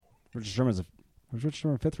Richard Sherman's was Richard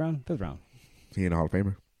Sherman fifth round? Fifth round. He in the Hall of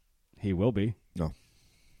Famer? He will be. No.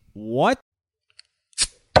 What?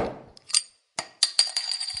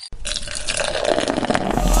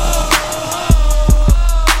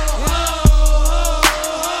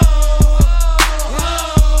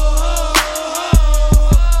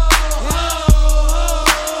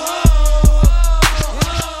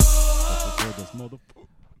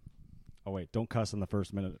 Oh wait, don't cuss in the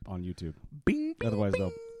first minute on YouTube. Bing, bing, Otherwise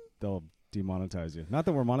bing. they'll demonetize you. Not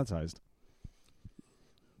that we're monetized.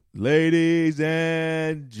 Ladies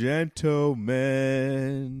and gentlemen,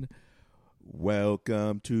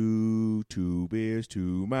 welcome to Two Beers,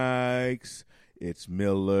 Two Mics. It's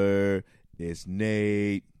Miller. It's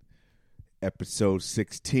Nate. Episode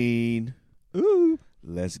 16. Ooh.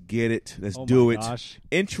 Let's get it. Let's do it. Gosh.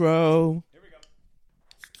 Intro. Here we go.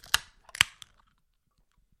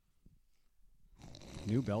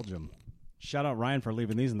 New Belgium. Shout out Ryan for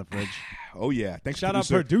leaving these in the fridge. Oh, yeah. Thanks, Shout out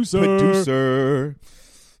producer. Producer.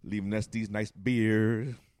 Leaving us these nice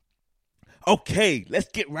beers. Okay, let's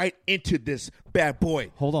get right into this bad boy.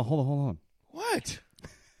 Hold on. What?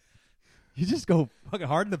 You just go fucking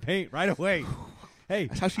hard in the paint right away. Hey,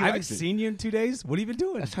 That's how she I haven't likes it. seen you in 2 days. What have you been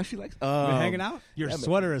doing? That's how she likes it. You been hanging out? Your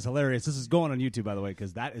sweater is hilarious. This is going on YouTube, by the way,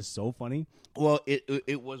 because that is so funny. Well,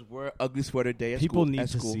 it was wear ugly sweater day at People school. need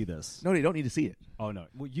to see this. No, they don't need to see it. Oh, no.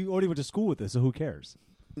 Well, you already went to school with this, so who cares?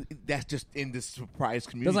 That's just in the surprise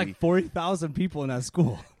community. There's like 40,000 people in that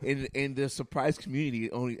school. in the surprise community,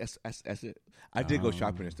 only that's it. I did go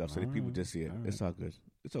shopping and stuff, so that people just see it. All It's all good.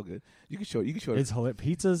 It's all good. You can show. It's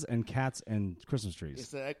pizzas and cats and Christmas trees.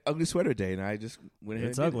 It's an ugly sweater day, and I just went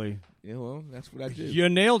ahead. It's and did ugly. It. Yeah, well, that's what I did. You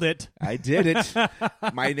nailed it. I did it.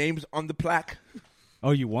 My name's on the plaque.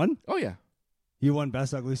 Oh, you won? Oh yeah, You won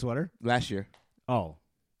Best Ugly Sweater? last year. Oh.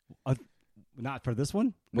 Not for this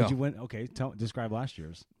one? No. What'd you win? Okay, describe last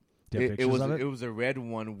year's. Do you have It pictures was of it? it was a red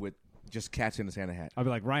one with just cats in a Santa hat. I'll be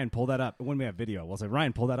like, Ryan, pull that up. When we have video, we'll say,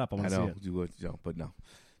 Ryan, pull that up. I I want to see know, it. you would, but no.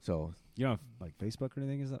 So You don't have like Facebook or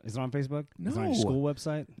anything? Is it on Facebook? No. Is it on your school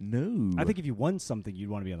website? no, I think if you won something, you'd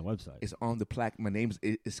want to be on the website. it's on the plaque. My name's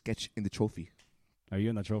is sketched in the trophy. Are you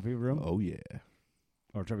in the trophy room? Oh yeah.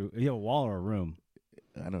 Or trophy? You have a wall or a room?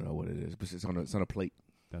 I don't know what it is, but it's on a plate.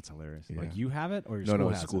 That's hilarious. Yeah. Like you have it or your No, school no,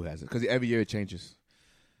 has school it? has it because every year it changes.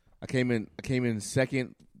 I came in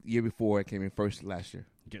second year before. I came in first last year.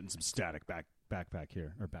 Getting some static backpack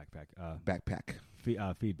here. Or backpack. Backpack.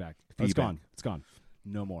 Feedback. Oh, it's gone. It's gone.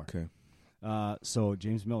 No more. Okay. So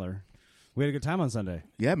James Miller, we had a good time on Sunday.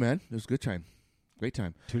 Yeah, man, it was a good time. Great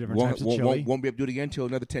time. 2 different types of chili. Won't be able to do it again until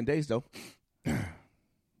another 10 days though.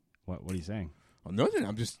 What are you saying? Oh, nothing.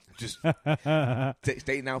 I'm just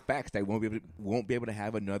stating out facts. I won't be able to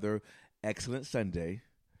have another excellent Sunday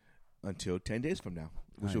until 10 days from now,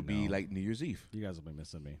 which I will be know. like New Year's Eve. You guys will be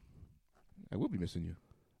missing me. I will be missing you.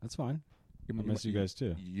 That's fine. I You're miss you guys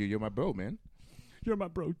too. You're my bro, man. You're my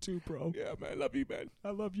bro too, bro. Yeah, man. I love you, man. I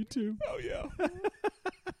love you too. Oh yeah.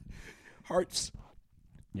 Hearts.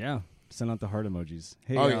 Yeah. Send out the heart emojis.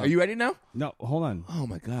 Hey, Are you ready now? No, hold on. Oh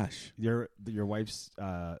my gosh. Your wife's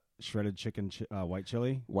shredded chicken white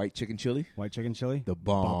chili. White chicken chili. White chicken chili. The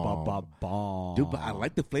bomb. Bomb. Dude, but I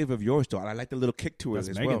like the flavor of yours, though. I like the little kick to it That's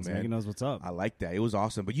as Megan's. well, man. Megan knows what's up. I like that. It was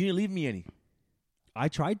awesome. But you didn't leave me any. I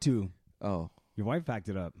tried to. Oh. Your wife backed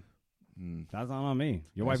it up. Mm. That's not on me.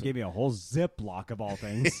 Your wife gave me a whole Ziploc of all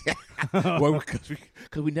things. Well,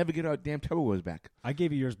 because we never get our damn Tupperwares back. I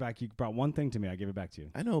gave you yours back. You brought one thing to me. I gave it back to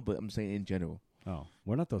you. I know, but I'm saying in general. Oh,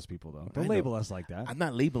 we're not those people, though. I Don't know. label us like that. I'm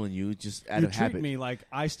not labeling you, just out You of treat habit. me like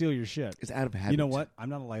I steal your shit. It's out of habit. You know what? I'm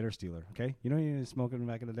not a lighter stealer, okay? You know you were smoking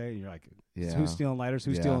back in the day, and you're like, Yeah. who's stealing lighters?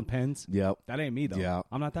 Who's Yeah. stealing pens? Yep. That ain't me, though. Yeah.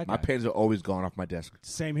 I'm not that guy. My pens are always gone off my desk.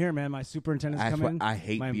 Same here, man. My superintendents That's come why in. I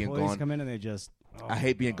hate my being employees gone. come in, and they just... Oh, I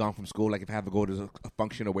hate being gone from school. Like if I have to go to a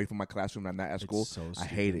function away from my classroom and I'm not at school, so I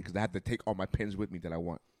hate it because I have to take all my pens with me that I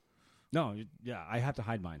want. No, yeah, I have to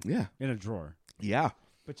hide mine. Yeah. In a drawer. Yeah.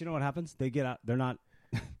 But you know what happens? They get out. They're not...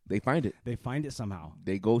 They find it. They find it somehow.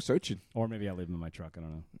 They go searching. Or maybe I leave them in my truck. I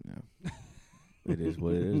don't know. Yeah. It is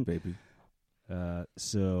what it is, baby.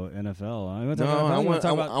 So NFL.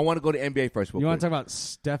 I want to go to NBA first. You want to talk about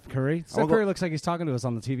Steph Curry? Steph Curry looks like he's talking to us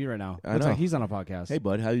on the TV right now. I Looks know. like he's on a podcast. Hey,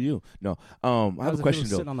 bud, how are you? No, I have a question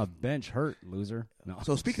though. Sitting on the bench, hurt loser. No.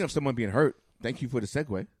 So speaking of someone being hurt, thank you for the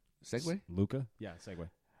segue. Luka? Yeah, segue.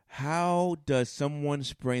 How does someone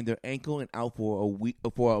sprain their ankle and out for a week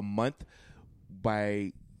for a month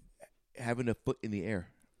by having a foot in the air?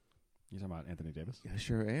 You talking about Anthony Davis? Yeah, I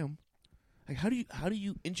sure am. Like, how do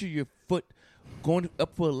you injure your foot going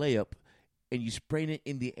up for a layup and you sprain it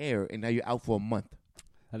in the air and now you're out for a month?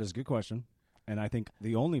 That is a good question. And I think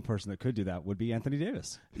the only person that could do that would be Anthony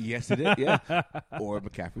Davis. Yes, it is. Yeah, or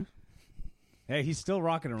McCaffrey. Hey, he's still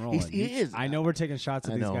rocking and rolling. He is. I know we're taking shots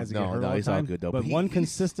at these guys that get hurt all the it's time. all good though. But one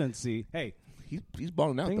consistency. Hey, he's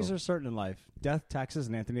balling out. Things though. are certain in life: death, taxes,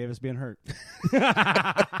 and Anthony Davis being hurt.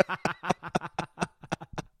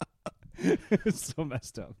 It's so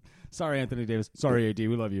messed up. Sorry, Anthony Davis. Sorry, AD. We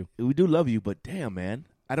love you. We do love you, but damn, man,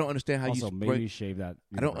 I don't understand how Also, you maybe shave that.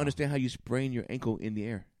 I don't understand how you sprain your ankle in the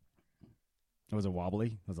air. Was it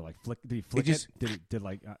wobbly? Was it like flick? Did he flick it? Did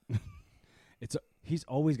like? He's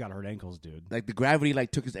always got hurt ankles, dude. Like the gravity,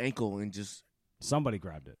 took his ankle and just somebody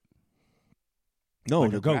grabbed it. No,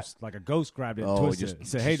 like a ghost grabbed it and twisted it.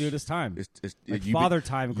 Said, "Hey, dude, it's time." It's Father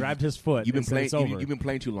Time grabbed his foot. You've been playing. It's over. You've been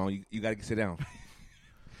playing too long. You got to sit down.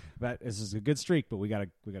 This is a good streak, but we gotta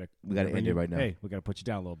end it right now. Hey, we gotta put you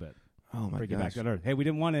down a little bit. Oh my Bring you gosh. back to earth. Hey, we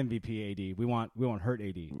didn't want MVP AD. We want hurt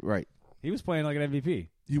AD. Right. He was playing like an MVP.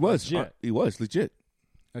 He was. Legit. He was legit.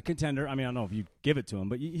 A contender. I mean, I don't know if you give it to him,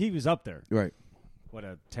 but he was up there. Right. What,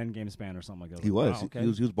 a 10-game span or something like that? He was. Wow, okay. He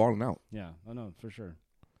was balling out. Yeah. I know for sure.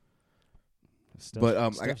 But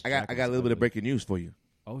I got a little bit of breaking news for you.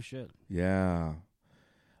 Oh shit. Yeah.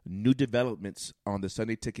 New developments on the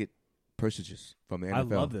Sunday ticket purchases from the NFL. I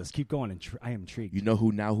love this. Keep going. I am intrigued. You know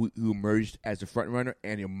who emerged as the front runner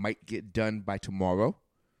and it might get done by tomorrow?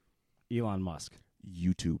 Elon Musk.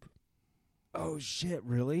 YouTube. Oh shit!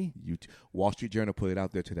 Really? YouTube. Wall Street Journal put it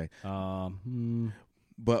out there today.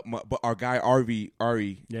 But our guy Ari,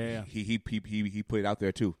 yeah. He put it out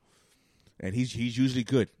there too, and he's usually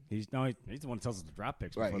good. He's the one who tells us the draft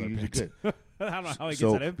picks. Right, he's usually good. I don't know how he gets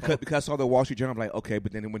that info. Because I saw the Wall Street Journal, I'm like, okay,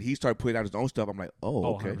 but then when he started putting out his own stuff, I'm like,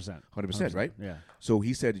 okay, 100%, right? Yeah. So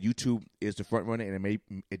he said YouTube is the front runner,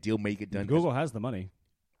 and a deal may get done. Google has the money.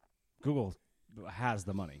 Google has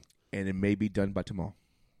the money, and it may be done by tomorrow.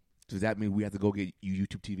 Does that mean we have to go get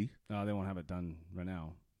YouTube TV? No, they won't have it done right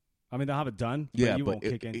now. I mean, they'll have it done, yeah, but you won't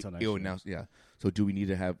kick in until next year. Announce, yeah. So do we need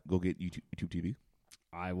to go get YouTube TV?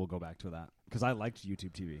 I will go back to that because I liked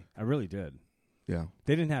YouTube TV. I really did. Yeah.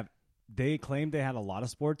 They claimed they had a lot of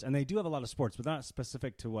sports, and they do have a lot of sports, but not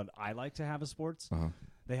specific to what I like to have as sports. Uh-huh.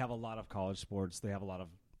 They have a lot of college sports. They have a lot of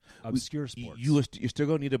obscure sports. You're still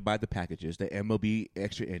going to need to buy the packages, the MLB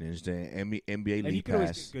extra innings, the NBA and League you can always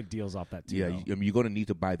Pass. get good deals off that too. Yeah, you're going to need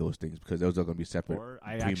to buy those things because those are going to be separate. Or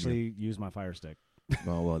I actually use my Fire Stick.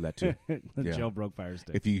 Oh well, that too. The jailbroke Fire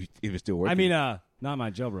Stick. If it's still working. I mean, not my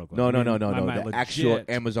jailbroke one. No. My The actual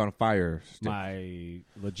Amazon Fire Stick. My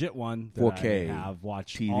legit one that 4K I have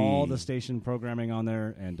watched TV. all the station programming on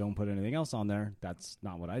there and don't put anything else on there. That's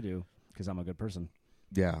not what I do because I'm a good person.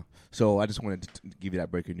 Yeah. So I just wanted to give you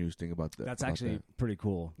that breaking news thing about that. That's actually pretty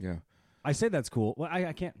cool. Yeah. I say that's cool. Well,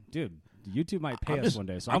 I can't, dude. YouTube might pay us one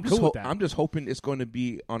day, so I'm cool with that. I'm just hoping it's going to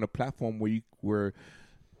be on a platform where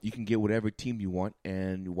you can get whatever team you want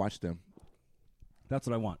and watch them. That's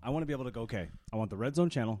what I want. I want to be able to go, okay, I want the Red Zone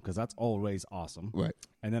channel because that's always awesome. Right.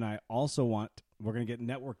 And then I also want, we're going to get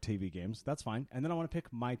network TV games. That's fine. And then I want to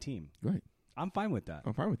pick my team. Right. I'm fine with that.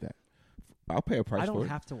 I'm fine with that. I'll pay a price for it. I don't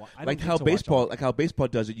have to watch. Like how baseball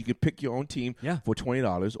does it. You can pick your own team for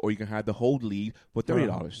 $20, or you can have the whole league for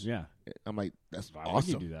 $30. Yeah. I'm like, that's Why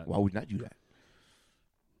awesome. would you do that? Why would you not do that?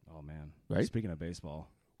 Oh, man. Right? Speaking of baseball.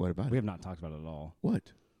 What about it? We have not talked about it at all.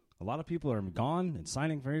 What? A lot of people are gone and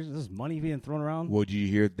signing for this is money being thrown around. Well, did you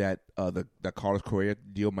hear that the Carlos Correa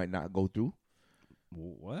deal might not go through?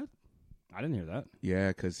 What? I didn't hear that. Yeah,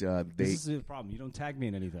 because this is the problem. You don't tag me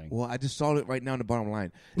in anything. Well, I just saw it right now in the bottom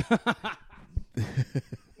line.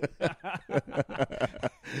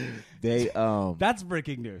 That's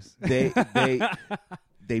breaking news. The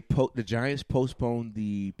Giants postponed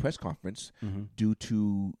the press conference due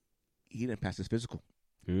to he didn't pass his physical.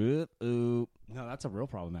 No, that's a real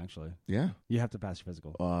problem actually. Yeah, you have to pass your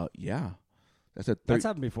physical. Yeah, that's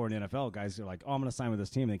happened before in the NFL. Guys are like, "Oh, I'm going to sign with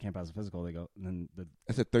this team." They can't pass a physical. They go, and then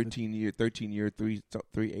that's a 13-year,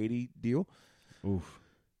 380 deal. Oof,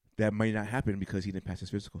 that might not happen because he didn't pass his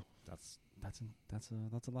physical. That's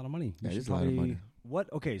a lot of money. That is a lot of money.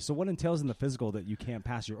 What? Okay, so what entails in the physical that you can't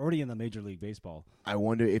pass? You're already in the Major League Baseball. I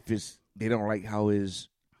wonder if they don't like how his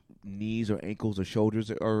knees or ankles or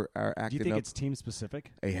shoulders are acting up. Do you think it's team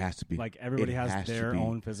specific? It has to be. Like everybody has their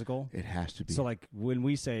own physical. It has to be. So like when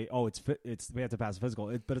we say, "Oh, we have to pass a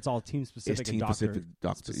physical," but it's all team specific. It's team specific.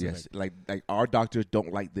 Yes, like our doctors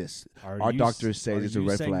don't like this. Our doctors say it's a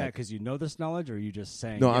red flag. Are you saying that because you know this knowledge, or are you just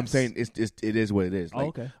saying? No, yes? I'm saying it is what it is. Like,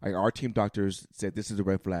 okay. Like our team doctors said this is a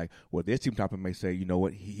red flag. Well, their team doctor may say, you know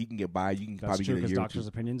what, he can get by. You can probably get a year or two. Doctors'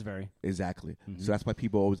 opinions vary. Exactly. So that's why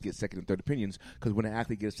people always get second and third opinions, because when an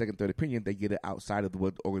athlete gets a second, third opinion, they get it outside of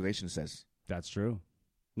what the organization says. That's true.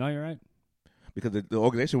 No, you're right. because the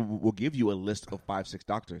organization will give you a list of 5-6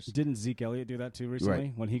 doctors. Didn't Zeke Elliott do that too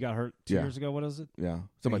recently when he got hurt 2 years ago? What is it? Yeah,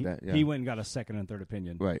 something like that. Yeah. He went and got a second and third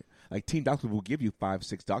opinion. Right, like team doctors will give you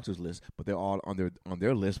 5-6 doctors list, but they're all on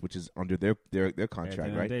their list, which is under their contract, At the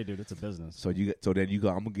end right? of the day, dude, it's a business. So then you go.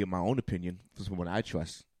 I'm gonna give my own opinion for someone I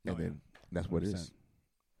trust, and then that's what it is.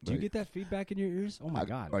 Do you get that feedback in your ears? Oh my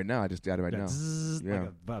god! Right now, I just got it right now.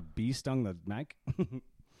 Like a bee stung the mic.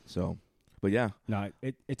 So, but yeah, no,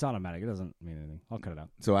 it's automatic. It doesn't mean anything. I'll cut it out.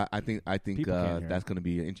 So I think that's going to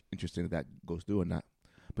be interesting if that goes through or not.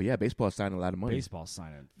 But yeah, baseball signing a lot of money. Baseball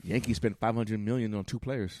signing. Yankees spent $500 million on 2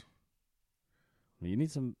 players. You need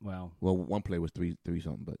some. Well, one player was three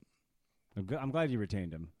something, but I'm glad you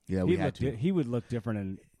retained him. Yeah, we had to. He would look different,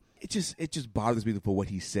 and it just bothers me for what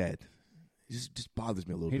he said. It just bothers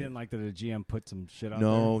me a little bit. He didn't like that the GM put some shit out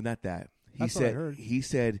No, there? not that. That's what I heard. He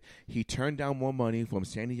said he turned down more money from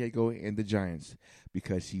San Diego and the Giants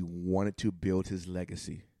because he wanted to build his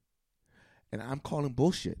legacy. And I'm calling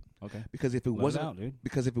bullshit. Okay. Because if it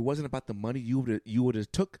wasn't about the money, you would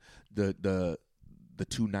have took the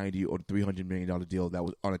 $290 or $300 million deal that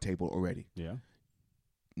was on the table already. Yeah.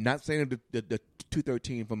 Not saying the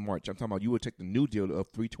 213 from March. I'm talking about you would take the new deal of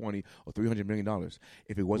 $320 or $300 million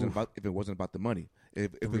if it wasn't about the money.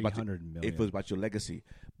 If it was about your legacy.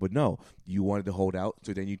 But no, you wanted to hold out,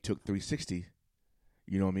 so then you took $360.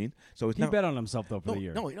 You know what I mean? So he bet on himself though for the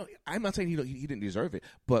year. No, I'm not saying he didn't deserve it.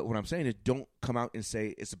 But what I'm saying is, don't come out and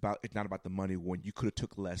say it's not about the money when you could have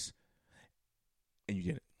took less, and you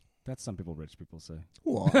didn't. That's some rich people say.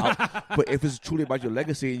 Well, but if it's truly about your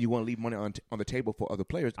legacy and you want to leave money on the table for other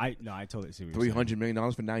players, I totally see what you're saying. $300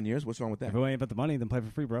 million for 9 years. What's wrong with that? If it ain't about the money, then play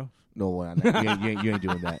for free, bro. No, you ain't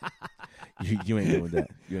doing that. You ain't doing that.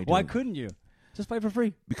 Why couldn't you? Just play for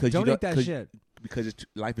free. Because don't eat that shit. Because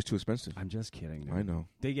life is too expensive. I'm just kidding. Dude. I know.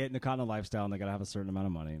 They get in the Cotton lifestyle and they gotta have a certain amount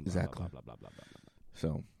of money. And exactly. Blah, blah, blah, blah, blah, blah.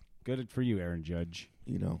 So good for you, Aaron Judge.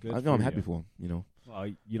 I'm happy for him. Well,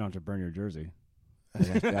 you don't have to burn your jersey.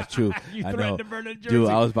 That's true. You I threatened know. to burn a jersey. Dude,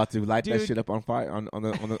 I was about to light that shit up on fire on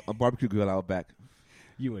a barbecue grill out back.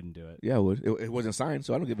 You wouldn't do it. Yeah, I would. It wasn't signed,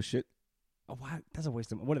 so I don't give a shit. Oh, what? That's a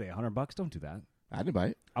waste of. What are they? $100? Don't do that. I didn't buy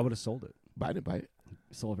it. I would have sold it. But I didn't buy it.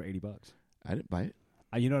 Sold it for $80. I didn't buy it.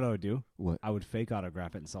 You know what I would do? What? I would fake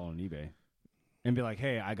autograph it and sell it on eBay, and be like,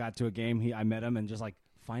 "Hey, I got to a game. I met him, and just like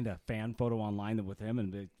find a fan photo online with him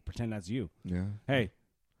and pretend that's you." Yeah. Hey,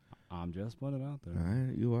 I'm just putting it out there. All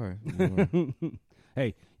right, you are.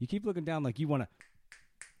 Hey, you keep looking down like you want to.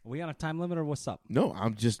 Are we on a time limit or what's up? No,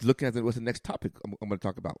 I'm just looking at what's the next topic I'm going to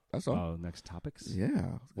talk about. That's all. Oh, next topics?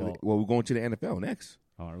 Yeah. Well, we're going to the NFL next.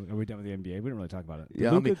 Oh, are we done with the NBA? We didn't really talk about it.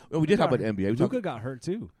 Yeah, we did talk about the NBA. Luka got hurt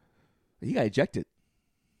too. He got ejected.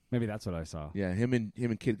 Maybe that's what I saw. Yeah, him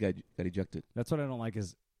and Kid got ejected. That's what I don't like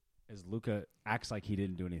is Luka acts like he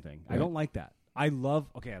didn't do anything. Right. I don't like that. I love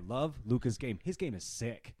Luka's game. His game is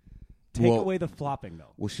sick. Take away the flopping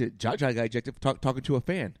though. Well, shit, Jaja got ejected for talking to a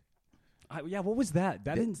fan. What was that?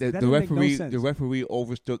 That didn't the referee, make no sense. The referee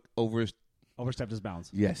overstepped his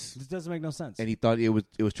bounds. Yes. This doesn't make no sense. And he thought it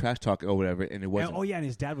was trash talk or whatever, and it wasn't. And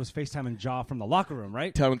his dad was FaceTiming Jaw from the locker room,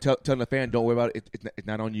 right? Telling the fan, don't worry about it. It's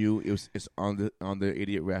not on you. It's on the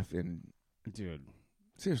idiot ref. And dude,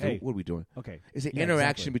 seriously, what are we doing? Okay, it's an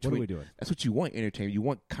interaction between. What are we doing? That's what you want. Entertainment. You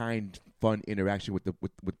want kind, fun interaction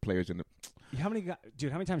with players in the. How many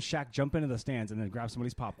times Shaq jump into the stands and then grab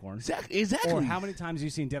somebody's popcorn? Exactly. Or how many times have you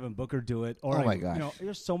seen Devin Booker do it? Or my gosh.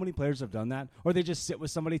 There's so many players have done that. Or they just sit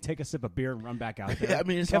with somebody, take a sip of beer, and run back out there. I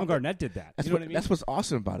mean, Kevin Garnett did that. That's what I mean. That's what's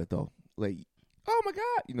awesome about it, though. Like, oh my god,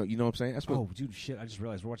 you know what I'm saying? That's what. Oh, dude, shit! I just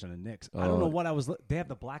realized we're watching the Knicks. I don't know what I was. They have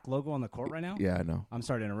the black logo on the court right now. Yeah, I know. I'm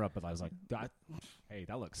sorry to interrupt, but I was like, hey,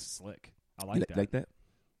 that looks slick. I like that. Like that?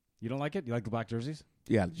 You don't like it? You like the black jerseys?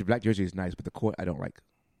 Yeah, the black jersey is nice, but the court I don't like.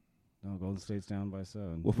 No, Golden State's down by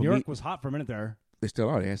 7. Well, New York was hot for a minute there. They still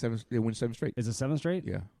are. They win 7 straight. Is it 7 straight?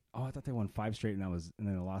 Yeah. Oh, I thought they won 5 straight, and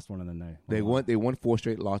then the last one, and then they won. They won 4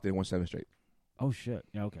 straight, lost. They won 7 straight. Oh shit!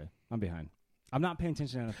 Yeah, okay. I'm behind. I'm not paying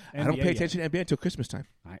attention to NBA. I don't pay attention to NBA until Christmas time.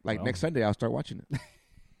 Well, next Sunday, I'll start watching it.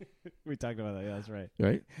 We talked about that. Yeah, that's right.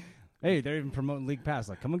 Right. Hey, they're even promoting League Pass.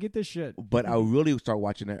 Like, come and get this shit. But I'll really start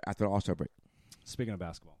watching it after the All-Star break. Speaking of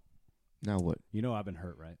basketball. Now what? You know I've been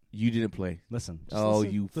hurt, right? You didn't play. Listen.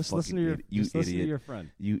 Listen to your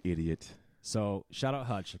friend. You idiot. So shout out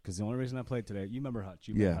Hutch, because the only reason I played today, you remember Hutch?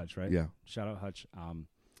 You met Hutch, right? Yeah. Shout out Hutch.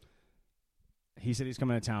 He said he's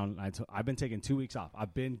coming to town. I've been taking 2 weeks off.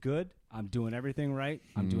 I've been good. I'm doing everything right.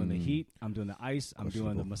 I'm doing the heat. I'm doing the ice. I'm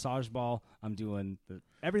doing the massage ball. I'm doing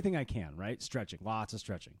everything I can, right? Stretching. Lots of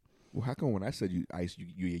stretching. Well, how come when I said you ice,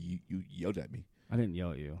 you yelled at me? I didn't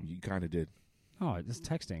yell at you. You kind of did. Oh, just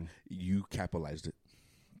texting. You capitalized it.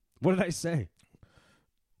 What did I say?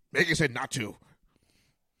 Megan said not to.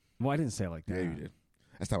 Well, I didn't say it like that. Yeah, you did.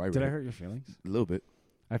 That's how I read Did it. I hurt your feelings? A little bit.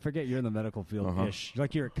 I forget you're in the medical field-ish.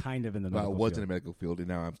 Like you're kind of in the medical field. I was in the medical field, and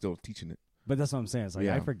now I'm still teaching it. But that's what I'm saying. It's like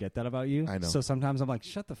I forget that about you. I know. So sometimes I'm like,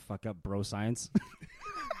 shut the fuck up, bro science.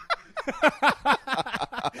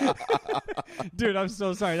 Dude, I'm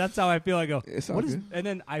so sorry. That's how I feel. I go, it's all what is? good. And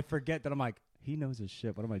then I forget that I'm like, he knows his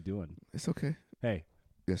shit. What am I doing? It's okay. Hey.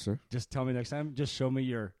 Yes, sir. Just tell me next time. Just show me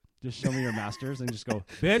your masters and just go,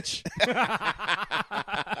 bitch.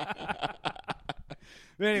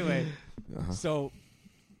 But anyway, so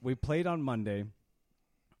we played on Monday.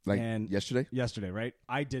 And yesterday? Yesterday, right?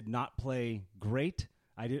 I did not play great.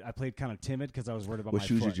 I played kind of timid because I was worried about my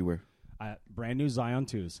foot. What shoes did you wear? Brand new Zion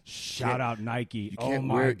 2s. Shout out Nike. God. You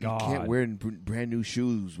can't wear brand new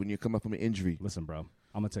shoes when you come up from an injury. Listen, bro.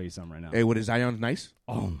 I'm going to tell you something right now. Hey, what is Zion's nice?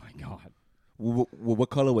 Oh, my God.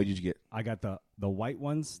 What colorway did you get? I got the white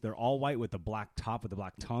ones. They're all white with the black top with the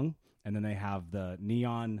black tongue. And then they have the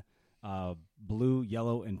neon blue,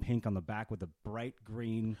 yellow, and pink on the back with the bright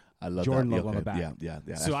green Jordan logo on the back. Yeah.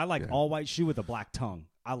 So I like all white shoe with a black tongue.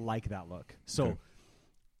 I like that look. So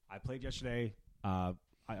I played yesterday. I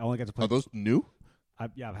only got to play. Are those new?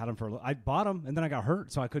 I've had them for I bought them, and then I got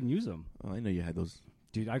hurt, so I couldn't use them. Oh, I know you had those.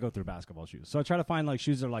 Dude, I go through basketball shoes. So I try to find like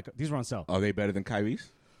shoes that are like, these were on sale. Are they better than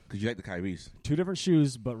Kyrie's? Because you like the Kyrie's. Two different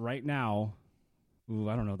shoes, but right now,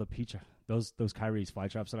 I don't know, the peach, those Kyrie's fly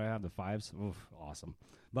traps that I have, the 5s, awesome.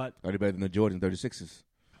 But are they better than the Jordan 36s?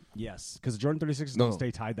 Yes, because the Jordan 36s don't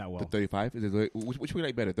stay tied that well. The 35? Which one you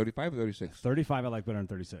like better, 35 or 36? 35 I like better than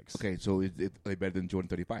 36. Okay, so are they better than Jordan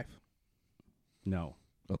 35? No.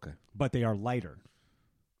 Okay. But they are lighter.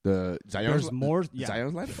 The Zion's There's more. Yeah.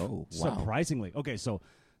 Zion's lighter? Oh, wow. Surprisingly. Okay, so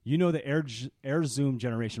you know the Air Zoom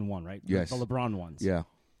Generation 1, right? Yes. The LeBron ones. Yeah.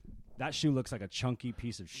 That shoe looks like a chunky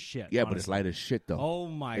piece of shit. Yeah, honestly. but it's light as shit, though. Oh,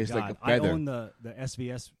 my it's God. Like a feather. I own the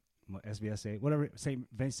SVSA, whatever, St.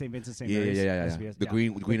 Vincent, St. Yeah, Mary's. yeah. SBS, the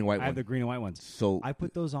green and white one. I have the green and white ones. So I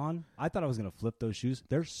put those on. I thought I was going to flip those shoes.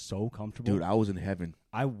 They're so comfortable. Dude, I was in heaven.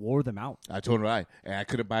 I wore them out. I told her and I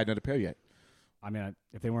couldn't buy another pair yet. I mean,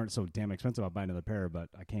 if they weren't so damn expensive, I'd buy another pair, but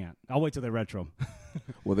I can't. I'll wait till they retro.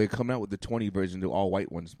 Well, they come out with the 20 version, the all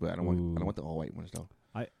white ones, but I don't want the all white ones though.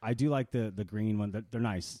 I do like the green one. They're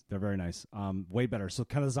nice. They're very nice. Way better. So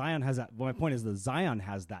kind of Zion has that. Well, my point is the Zion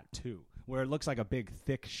has that too, where it looks like a big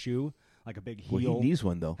thick shoe, like a big heel. Well, he needs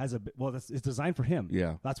one though. It's designed for him.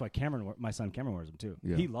 Yeah, that's why my son Cameron wears them too.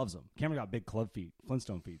 Yeah. He loves them. Cameron got big club feet,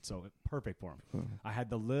 Flintstone feet, so it's perfect for him. I had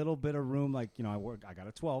the little bit of room, like I got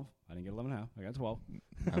a 12. I didn't get 11.5. I got 12.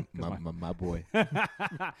 my boy.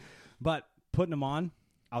 But putting them on,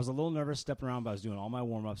 I was a little nervous stepping around, but I was doing all my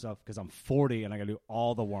warm-up stuff because I'm 40 and I got to do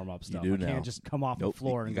all the warm-up stuff. You do I can't just come off the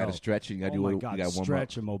floor and you got to stretch and you got to do my God, you got to warm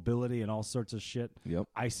stretch up. And mobility and all sorts of shit. Yep.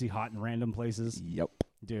 Icy hot in random places. Yep.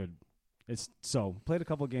 Dude, played a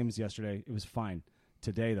couple of games yesterday. It was fine.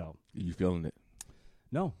 Today though, you feeling it?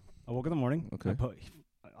 No, I woke in the morning. Okay.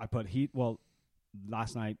 I put heat. Well,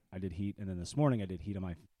 last night I did heat, and then this morning I did heat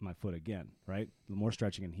on my foot again. Right, more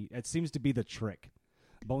stretching and heat. It seems to be the trick.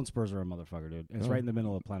 Bone spurs are a motherfucker, dude. And it's right in the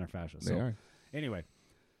middle of plantar fascia. They are. Anyway,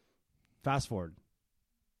 fast forward.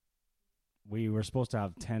 We were supposed to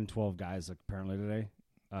have 10, 12 guys apparently today.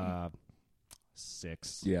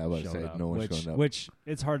 6. Yeah, I was about to say no one's showing up. Which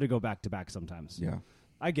it's hard to go back to back sometimes. Yeah,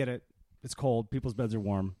 I get it. It's cold. People's beds are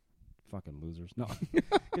warm. Fucking losers. No,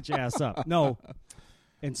 get your ass up. No.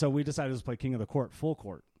 And so we decided to play King of the Court, full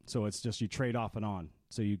court. So it's just you trade off and on.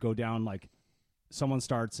 So you go down like someone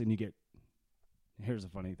starts and you get. Here's a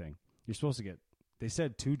funny thing. You're supposed to get. They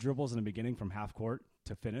said 2 dribbles in the beginning from half court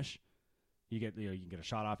to finish. You can get a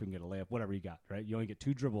shot off, you can get a layup, whatever you got, right? You only get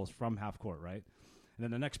 2 dribbles from half court, right? And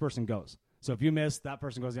then the next person goes. So if you miss, that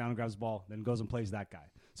person goes down and grabs the ball, then goes and plays that guy.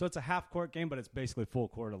 So it's a half court game, but it's basically full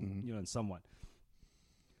court, in somewhat.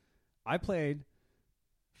 I played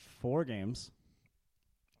 4 games.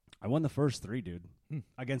 I won the first 3, dude,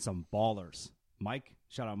 against some ballers. Mike,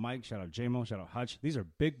 shout out J-Mo, shout out Hutch. These are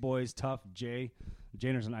big boys, tough. Jay's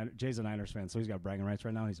a Niners fan, so he's got bragging rights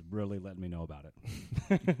right now. He's really letting me know about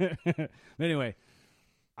it. But anyway,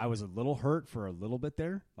 I was a little hurt for a little bit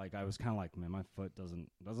there. Like I was kind of like, man, my foot doesn't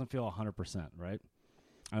feel 100%, right?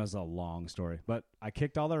 That was a long story. But I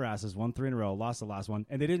kicked all their asses, won 3 in a row, lost the last one,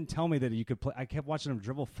 and they didn't tell me that you could play. I kept watching them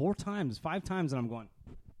dribble 4 times, 5 times, and I'm going,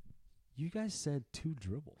 you guys said 2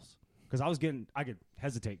 dribbles. Because I could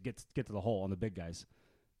hesitate, get to the hole on the big guys.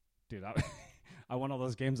 Dude, I won all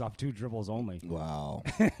those games off 2 dribbles only. Wow.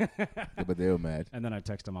 Yeah, but they were mad. And then I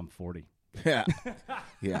text them, I'm 40. Yeah.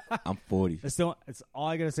 Yeah, I'm 40. It's all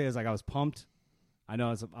I got to say is like I was pumped. I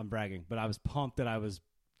know I'm bragging, but I was pumped that I was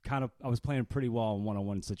I was playing pretty well in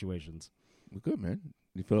one-on-one situations. Well, good, man.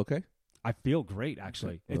 You feel okay? I feel great,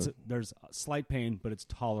 actually. Okay. There's slight pain, but it's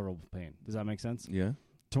tolerable pain. Does that make sense? Yeah.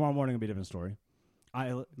 Tomorrow morning will be a different story.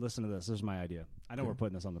 Listen to this. This is my idea. I know we're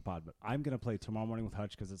putting this on the pod, but I'm going to play tomorrow morning with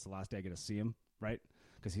Hutch because it's the last day I get to see him, right?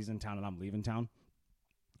 Because he's in town and I'm leaving town.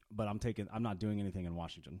 But I'm not doing anything in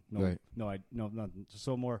Washington. No, right. No, nothing.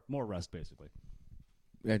 So more rest, basically.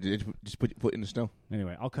 Yeah, just put your foot in the snow.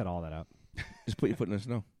 Anyway, I'll cut all that out. Just put your foot in the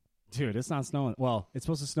snow. Dude, it's not snowing. Well, it's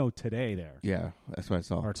supposed to snow today there. Yeah, that's what I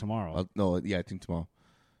saw. Or tomorrow. I think tomorrow.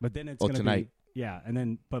 But then it's going to tonight. Be... Yeah,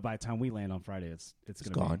 but by the time we land on Friday, it's going to be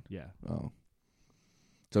gone. Yeah. Oh.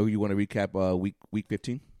 So you want to recap week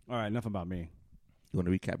 15? All right, enough about me. You want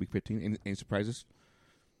to recap week 15? Any surprises?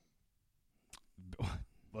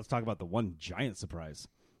 Let's talk about the one giant surprise,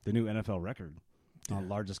 the new NFL record on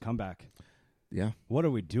largest comeback. Yeah. What are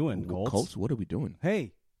we doing, Colts? Colts, what are we doing?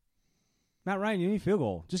 Hey, Matt Ryan, you need a field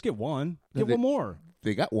goal. Just get one. Get one more.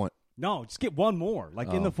 They got one. No, just get one more.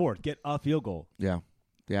 In the fourth, get a field goal. Yeah.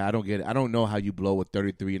 Yeah, I don't get it. I don't know how you blow a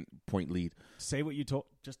 33-point lead. Say what you told.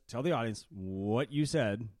 Just tell the audience what you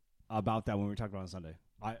said about that when we were talking about it on Sunday.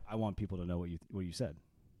 I want people to know what you said.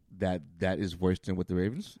 That is worse than what the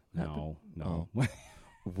Ravens happened? No. Oh.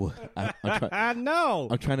 What? No.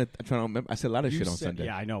 I'm trying to remember. I said a lot of shit on Sunday.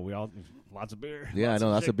 Yeah, I know. We all lots of beer. Yeah, I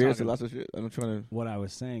know. Lots of beer. So lots of shit. I'm trying to. What I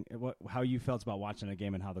was saying, how you felt about watching a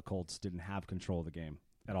game and how the Colts didn't have control of the game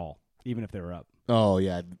at all, even if they were up. Oh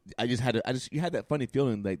yeah, you had that funny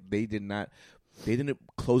feeling like they didn't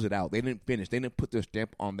close it out. They didn't finish. They didn't put their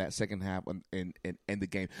stamp on that second half and end the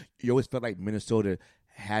game. You always felt like Minnesota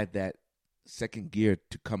had that second gear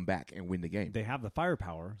to come back and win the game. They have the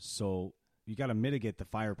firepower, so you got to mitigate the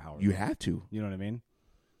firepower. You have to. You know what I mean?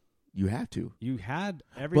 You have to. You had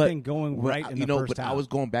everything going right in the first half. I was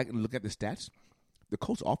going back and looking at the stats. The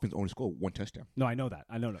Colts offense only scored one touchdown. No, I know that.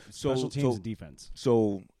 Special teams and defense.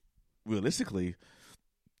 So, realistically,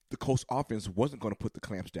 the Colts offense wasn't going to put the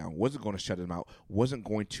clamps down, wasn't going to shut them out, wasn't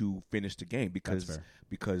going to finish the game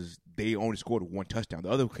because they only scored one touchdown. The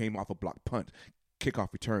other came off a blocked punt,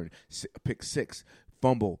 kickoff return, pick six,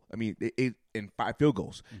 fumble. I mean, and 5 field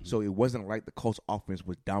goals. Mm-hmm. So it wasn't like the Colts offense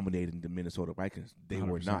was dominating the Minnesota Vikings. They 100%.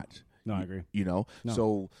 Were not. No, I agree. You know, no.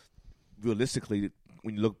 So realistically,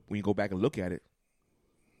 when you go back and look at it,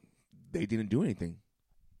 they didn't do anything.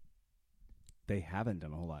 They haven't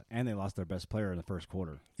done a whole lot, and they lost their best player in the first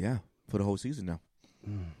quarter. Yeah, for the whole season now.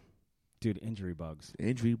 Dude, injury bugs.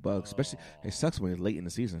 Especially it sucks when it's late in the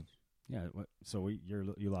season. Yeah. So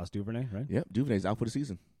you lost Duvernay, right? Yep, Duvernay's out for the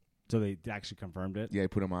season. So they actually confirmed it? Yeah, they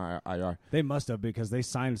put him on IR. They must have, because they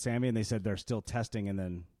signed Sammy and they said they're still testing, and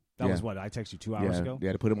then that was what I texted you 2 hours ago?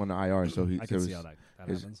 Yeah, to put him on the IR. So I can see how that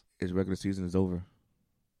happens. His regular season is over.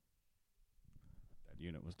 That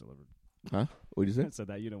unit was delivered. Huh? What did you say? I said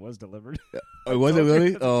that unit was delivered. Oh, was it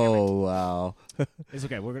really? Oh, wow. It's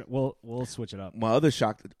okay. We'll switch it up. My other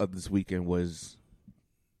shock of this weekend was,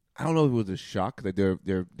 I don't know if it was a shock that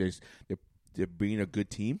they're being a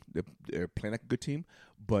good team. They're playing like a good team,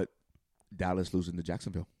 but Dallas losing to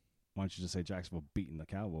Jacksonville. Why don't you just say Jacksonville beating the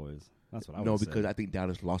Cowboys? That's what I would say. No, because I think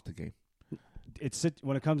Dallas lost the game.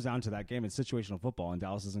 When it comes down to that game, it's situational football, and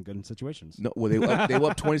Dallas isn't good in situations. No, well, they were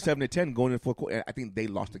up 27-10 going into the fourth quarter, and I think they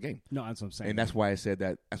lost the game. No, that's what I'm saying. And that's why I said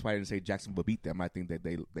that. That's why I didn't say Jacksonville beat them. I think that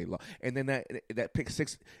they lost. And then that pick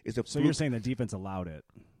six is a. So you're saying the defense allowed it?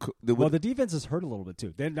 The defense is hurt a little bit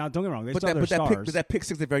too. Now, don't get me wrong. They still have their stars. But that pick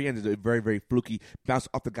six at the very end is a very, very fluky bounce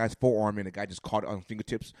off the guy's forearm, and the guy just caught it on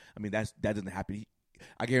fingertips. I mean, that doesn't happen.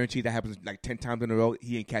 I guarantee that happens like 10 times in a row.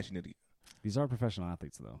 He ain't catching it. These are professional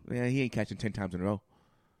athletes, though. Yeah, he ain't catching 10 times in a row.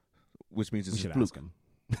 Which means it's a fluke. Ask him.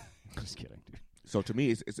 Just kidding, dude. So to me,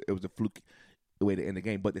 it was a fluke way to end the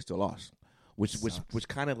game, but they still lost, which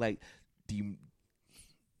kind of like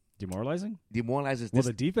demoralizing. Demoralizes. Well,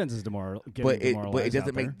 the defense is demoralized. But it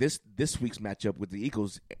doesn't make this week's matchup with the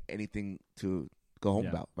Eagles anything to go home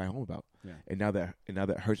about. Yeah. And now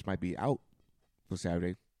that Hurts might be out for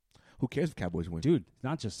Saturday, who cares if Cowboys win? Dude,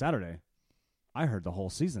 not just Saturday. I heard the whole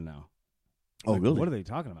season now. Oh, really? What are they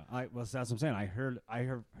talking about? That's what I'm saying. I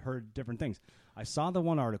heard different things. I saw the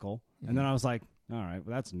one article, and then I was like, all right,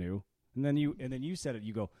 well, that's new. And then you said it.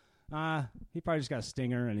 You go, he probably just got a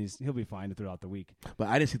stinger, and he'll be fine throughout the week. But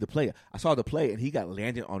I didn't see the play. I saw the play, and he got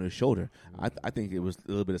landed on his shoulder. I think it was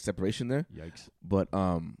a little bit of separation there. Yikes. But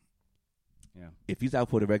yeah, if he's out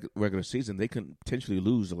for the regular season, they can potentially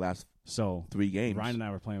lose the last 3 games. Ryan and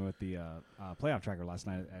I were playing with the playoff tracker last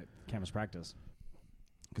night at Campus practice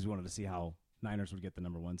because we wanted to see how Niners would get the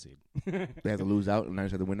number 1 seed. They have to lose out, and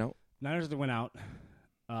Niners have to win out? Niners have to win out.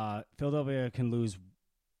 Philadelphia can lose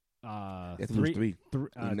they have to lose three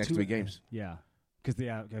in the next 3 games. Yeah. Because the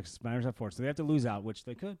Niners have 4, so they have to lose out, which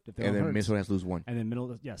they could if they and don't then hurt. Minnesota has to lose 1. And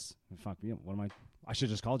then yes. Fuck me. What am I? I should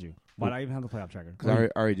have just called you. Why did I even have the playoff tracker? Because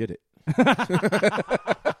I already did it.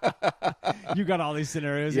 You got all these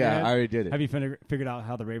scenarios. Yeah, I already did it. Have you figured out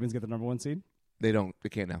how the Ravens get the number 1 seed? They don't. They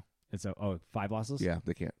can't now. It's 5 losses. Yeah,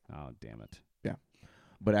 they can't. Oh, damn it. Yeah,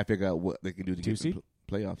 but I figure out what they can do to 2 get seed? the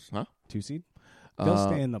playoffs. Huh? 2 seed? They'll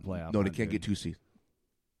stay in the playoff. No, they can't get 2 seed.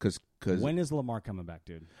 Because when is Lamar coming back,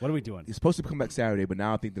 dude? What are we doing? He's supposed to come back Saturday, but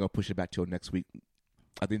now I think they're gonna push it back till next week.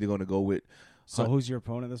 I think they're gonna go with. So who's your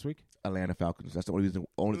opponent this week? Atlanta Falcons. That's the only reason.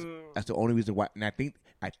 That's the only reason why. And I think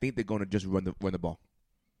they're gonna just run the ball.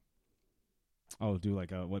 Oh, do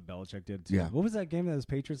like what Belichick did too. Yeah. What was that game that was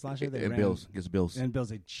Patriots last year? And Bills against Bills. And Bills.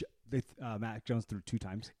 They Mac Jones threw 2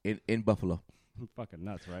 times in Buffalo. Fucking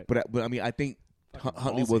nuts, right? But I mean, I think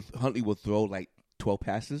Huntley will throw like 12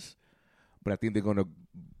 passes, but I think they're gonna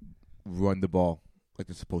run the ball like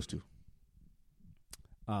they're supposed to.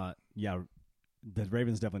 Yeah, the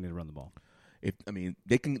Ravens definitely need to run the ball.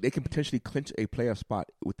 They can potentially clinch a playoff spot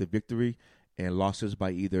with the victory and losses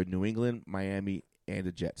by either New England, Miami, and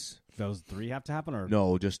the Jets. Those 3 have to happen, or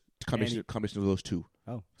no? Just combination of those 2.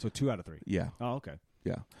 Oh, so 2 out of 3. Yeah. Oh, okay.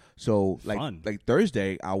 Yeah. So Fun. like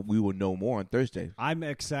Thursday, we will know more on Thursday. I'm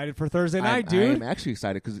excited for Thursday night, dude. I'm actually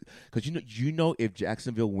excited because you know if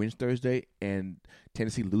Jacksonville wins Thursday and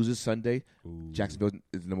Tennessee loses Sunday, Jacksonville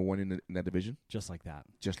is number 1 in that division. Just like that.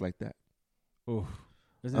 Just like that. Ooh.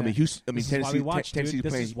 Tennessee playing.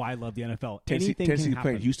 This is why I love the NFL. Tennessee's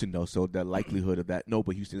playing Houston though, so the likelihood of that. No,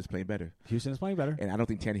 but Houston is playing better. Houston is playing better, and I don't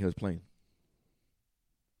think Tannehill is playing.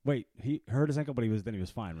 Wait, he hurt his ankle, but he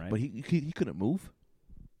was fine, right? But he couldn't move.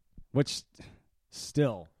 Which,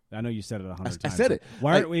 still, I know you said it 100 times. I said it.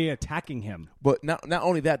 Why aren't we attacking him? But not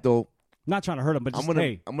only that though. Not trying to hurt him, but just I'm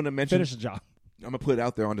gonna mention, finish the job. I'm gonna put it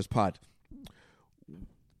out there on this pod.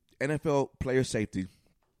 NFL player safety.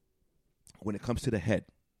 When it comes to the head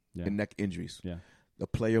and neck injuries, the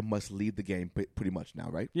player must leave the game pretty much now,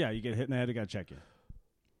 right? Yeah, you get hit in the head, they got to check you.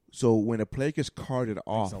 So when a player gets carted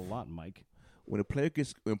off, thanks a lot, Mike. When a player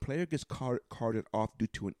gets carted off due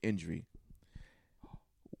to an injury,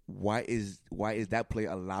 why is that player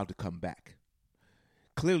allowed to come back?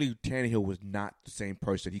 Clearly, Tannehill was not the same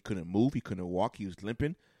person. He couldn't move, he couldn't walk, he was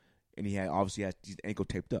limping, and he obviously had his ankle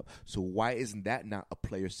taped up. So why isn't that not a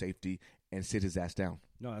player safety and sit his ass down?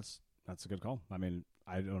 No, that's a good call. I mean,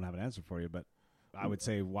 I don't have an answer for you, but I would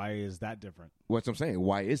say, why is that different? What's I'm saying?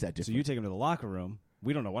 Why is that different? So you take him to the locker room.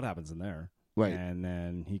 We don't know what happens in there. Right. And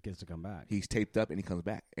then he gets to come back. He's taped up and he comes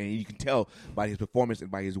back. And you can tell by his performance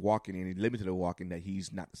and by his walking and his limited walking that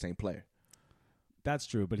he's not the same player. That's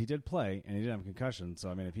true, but he did play and he didn't have a concussion. So,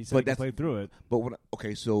 I mean, if he said he played through it. But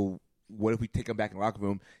so what if we take him back in the locker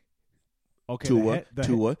room? Okay, Tua,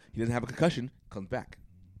 he doesn't have a concussion, comes back.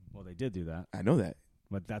 Well, they did do that. I know that.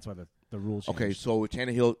 But that's why the rules changed. Okay, so if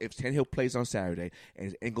Tannehill plays on Saturday and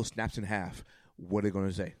his ankle snaps in half, what are they going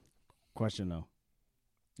to say? Question, though.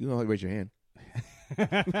 You don't have to raise your hand.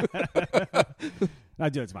 I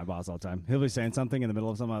do it to my boss all the time. He'll be saying something in the middle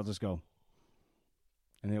of something, I'll just go.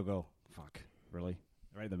 And he'll go, fuck, really?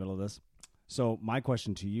 Right in the middle of this? So my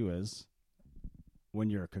question to you is, when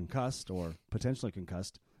you're concussed or potentially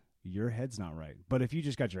concussed, your head's not right. But if you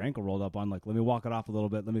just got your ankle rolled up on, like, let me walk it off a little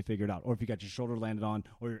bit, let me figure it out. Or if you got your shoulder landed on,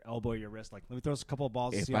 or your elbow, or your wrist, like, let me throw a couple of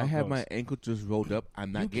balls. If I have my ankle just rolled up,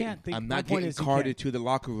 I'm not getting carted to the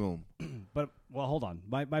locker room. But hold on.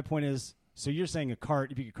 My point is, so you're saying if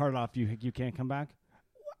you get carted off, you can't come back?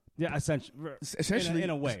 Yeah, essentially,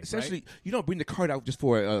 in a way. Essentially, right? You don't bring the cart out just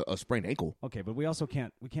for a sprained ankle. Okay, but we also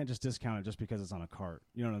can't just discount it just because it's on a cart.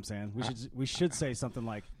 You know what I'm saying? We should say something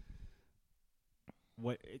like,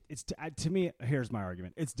 to me, here's my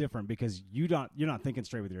argument. It's different because you're not thinking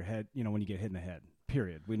straight with your head, when you get hit in the head.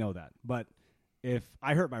 Period. We know that. But if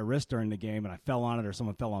I hurt my wrist during the game and I fell on it or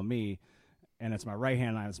someone fell on me and it's my right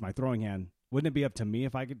hand and it's my throwing hand, wouldn't it be up to me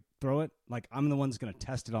if I could throw it? Like, I'm the one that's going to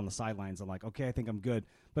test it on the sidelines. I'm like, okay, I think I'm good.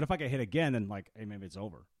 But if I get hit again, then like, hey, maybe it's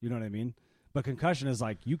over. You know what I mean? But concussion is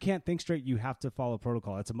like, you can't think straight. You have to follow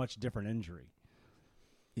protocol. It's a much different injury.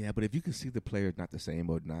 Yeah, but if you can see the player not the same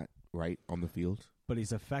or not right on the field. But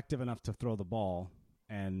he's effective enough to throw the ball.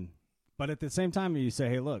 But at the same time, you say,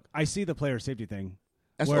 hey, look, I see the player safety thing.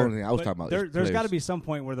 That's the only thing I was talking about. There's got to be some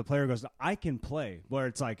point where the player goes, I can play, where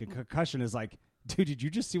it's like a concussion is like, dude, did you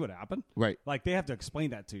just see what happened? Right. Like, they have to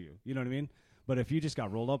explain that to you. You know what I mean? But if you just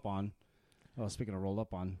got rolled up on, speaking of rolled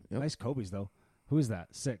up on, nice Kobe's, though. Who is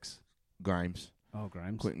that? 6. Grimes. Oh,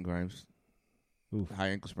 Grimes. Quentin Grimes. Oof. High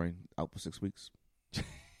ankle sprain, out for 6 weeks.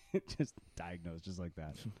 Just diagnosed just like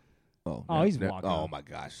that. He's walking. Oh, my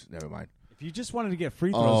gosh. Never mind. If you just wanted to get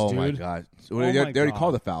free throws, dude. Oh, my God. They already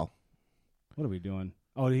called the foul. What are we doing?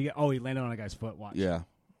 Oh, he landed on a guy's foot. Watch. Yeah.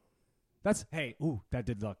 That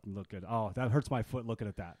did look good. Oh, that hurts my foot looking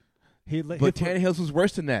at that. But Tannehill's was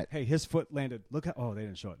worse than that. Hey, his foot landed. They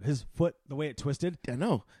didn't show it. His foot, the way it twisted. I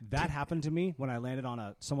know. That happened to me when I landed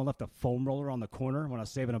on someone left a foam roller on the corner when I was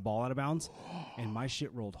saving a ball out of bounds, and my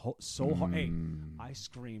shit rolled so hard. Hey, I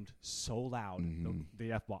screamed so loud. The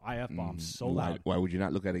IF bomb so loud. Why would you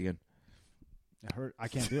not look at it again? It hurt. I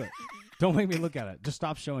can't do it. Don't make me look at it. Just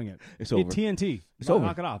stop showing it. It's over. TNT. It's over.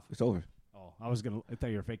 Knock it off. It's over. Oh, I thought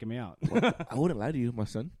you were faking me out. Well, I wouldn't lie to you, my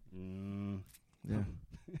son. Yeah.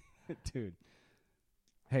 Dude.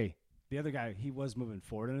 Hey, the other guy, he was moving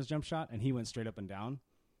forward in his jump shot, and he went straight up and down.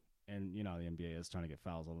 And, you know, the NBA is trying to get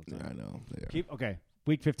fouls all the time. I know. Okay,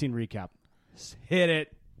 Week 15 recap. Hit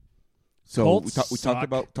it. So Colts we talked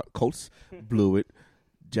about Colts, blew it.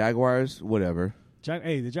 Jaguars, whatever.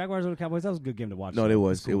 The Jaguars or the Cowboys, that was a good game to watch. No, it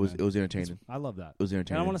was. Cool, it was entertaining. I love that. It was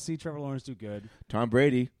entertaining. And I want to see Trevor Lawrence do good. Tom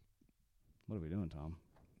Brady. What are we doing, Tom?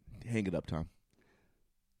 Hang it up, Tom.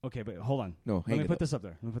 Okay, but hold on. No, Let me put this up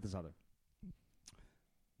there.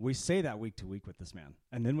 We say that week to week with this man,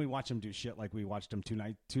 and then we watch him do shit like we watched him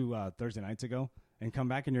two Thursday nights ago, and come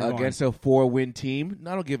back and you're against a 4-win team.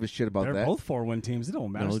 I don't give a shit about that. They're both 4-win teams. It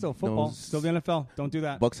don't matter. No, Still football. Still the NFL. Don't do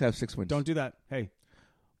that. Bucks have 6 wins. Don't do that. Hey,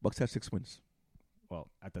 Bucks have 6 wins. Well,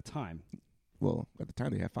 at the time. Well, at the time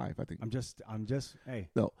they had 5. I think. I'm just. Hey.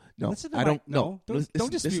 No. I don't. No.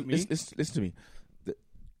 Don't dispute me. Listen to me.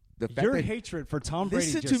 Your hatred for Tom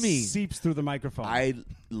Brady just seeps through the microphone. I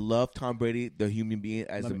love Tom Brady, the human being,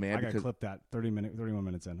 as a man. I gotta clip that. 31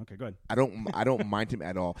 minutes in. Okay, good. I don't mind him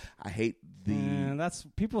at all. I hate that's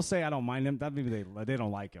people say I don't mind him. That maybe they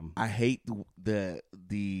don't like him. I hate the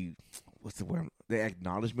what's the word? The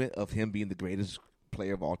acknowledgement of him being the greatest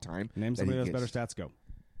player of all time. Name somebody who has better stats. Go.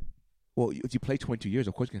 Well, if you play 22 years,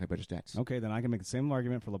 of course you can have better stats. Okay, then I can make the same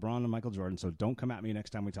argument for LeBron and Michael Jordan, so don't come at me next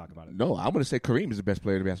time we talk about it. No, I'm going to say Kareem is the best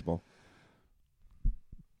player in basketball.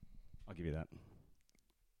 I'll give you that.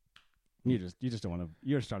 You just don't want to.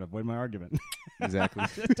 You're just trying to avoid my argument. Exactly.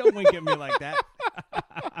 Don't wink at me like that.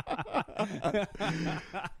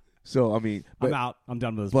 So, I mean. I'm out. I'm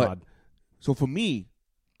done with this pod. So, for me,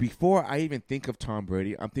 before I even think of Tom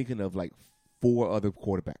Brady, I'm thinking of like 4 other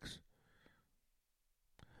quarterbacks.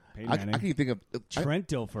 I can think of Trent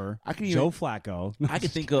Dilfer, Joe Flacco. I can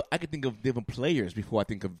think of different players before I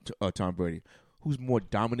think of Tom Brady. Who's more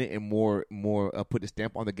dominant and more put a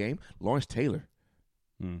stamp on the game? Lawrence Taylor.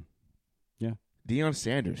 Yeah. Deion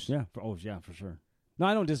Sanders. Yeah. For sure. No,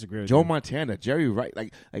 I don't disagree with Joe Montana, Jerry Wright,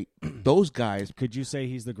 like those guys. Could you say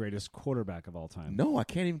he's the greatest quarterback of all time? No, I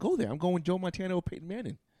can't even go there. I'm going Joe Montana or Peyton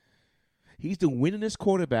Manning. He's the winningest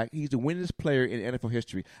quarterback. He's the winningest player in NFL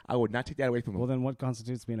history. I would not take that away from him. Well, then what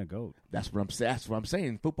constitutes being a GOAT? That's what I'm saying.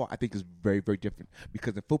 In football, I think is very, very different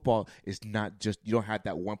because in football, it's not just you don't have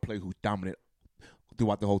that one player who's dominant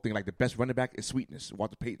throughout the whole thing. Like the best running back is Sweetness,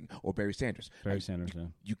 Walter Payton, or Barry Sanders. Sanders, yeah.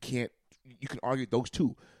 You can argue those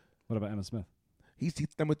two. What about Emmitt Smith? He's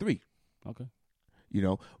number 3. Okay.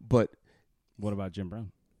 But what about Jim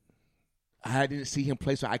Brown? I didn't see him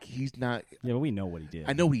play, so he's not. Yeah, but we know what he did.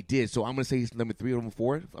 I know he did, so I'm going to say he's number 3 or number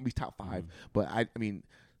 4. I mean, he's top 5. But I mean,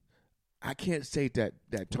 I can't say that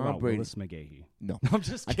Tom Brady. Willis McGahee. No, I'm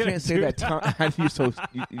just kidding. I can't say that Tom. You're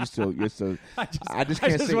so. I just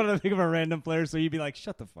wanted to think of a random player, so you'd be like,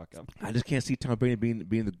 "Shut the fuck up." I just can't see Tom Brady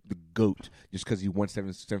being the GOAT just because he won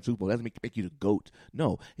 7 Super Bowls. That doesn't make you the GOAT.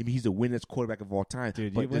 No, I mean he's the winningest quarterback of all time.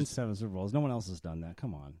 Dude, you win 7 Super Bowls. No one else has done that.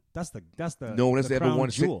 Come on, that's the. No one else ever won.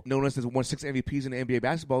 No one else has won 6 MVPs in the NBA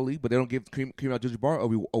basketball league, but they don't give Kareem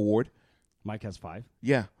Abdul-Jabbar award. Mike has 5.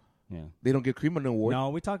 Yeah. Yeah. They don't give Kareem an award. No,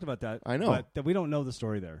 we talked about that. I know. But we don't know the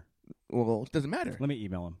story there. Well, it doesn't matter. Let me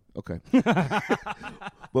email him. Okay.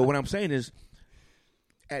 But what I'm saying is,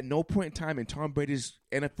 at no point in time in Tom Brady's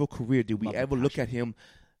NFL career did we ever look at him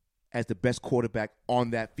as the best quarterback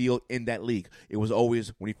on that field in that league. It was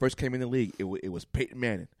always, when he first came in the league, it was Peyton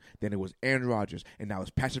Manning. Then it was Aaron Rodgers. And now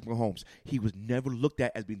it's Patrick Mahomes. He was never looked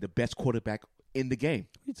at as being the best quarterback in the game.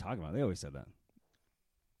 What are you talking about? They always said that.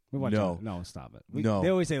 No, stop it. No. They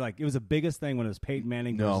always say, like, it was the biggest thing when it was Peyton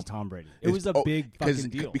Manning versus Tom Brady. It was a big fucking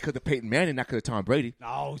deal. Because of Peyton Manning, not because of Tom Brady.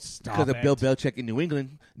 No, stop Because of Bill Belichick in New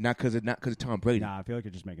England, not because of Tom Brady. Nah, I feel like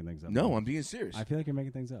you're just making things up. No, I'm being serious. I feel like you're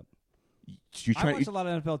making things up. I watch a lot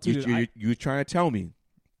of NFL, too. You're trying to tell me.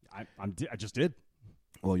 I just did.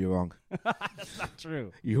 Well, you're wrong. That's not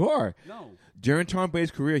true. You are. No. During Tom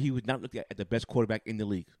Brady's career, he was not looked at as the best quarterback in the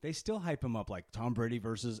league. They still hype him up like Tom Brady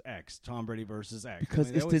versus X, Tom Brady versus X.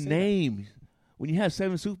 Because it's the name. When you have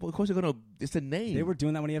 7 Super Bowls, of course it's the name. They were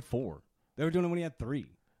doing that when he had 4. They were doing it when he had 3.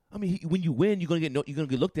 I mean, when you win, you're gonna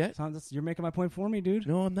get looked at. You're making my point for me, dude.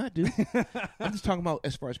 No, I'm not, dude. I'm just talking about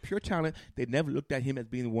as far as pure talent. They never looked at him as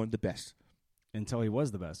being one of the best until he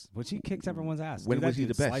was the best, which he kicks everyone's ass. When was he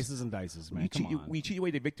the best? Slices and dices, man. Come on. When you cheat your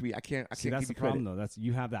way to victory, I can't. See, that's give the you problem, credit. though. That's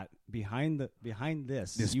you have that behind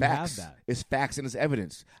this. It's you facts. have that. It's facts and it's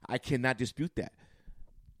evidence. I cannot dispute that.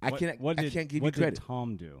 I can't give you credit. What did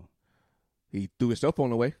Tom do? He threw his cell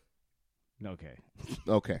phone away. Okay.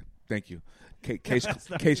 Okay. Thank you.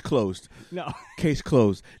 Case closed. No. Case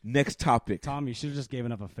closed. Next topic. Tom, you should have just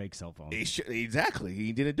given up a fake cell phone. Exactly.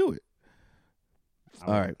 He didn't do it.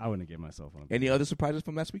 All right. I wouldn't have given my cell phone. Any other surprises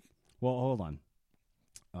from last week? Well, hold on.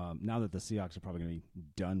 Now that the Seahawks are probably going to be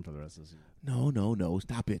done for the rest of the season. No.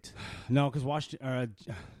 Stop it. No, because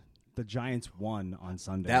the Giants won on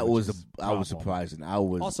Sunday. I was surprised.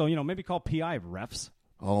 Also, maybe call PI refs.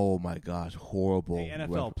 Oh my gosh, horrible. Hey,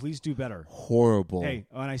 NFL, please do better. Horrible. Hey,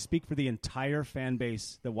 and I speak for the entire fan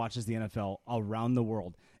base that watches the NFL around the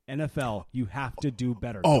world. NFL, you have to do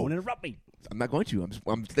better. Oh. Don't interrupt me. I'm not going to.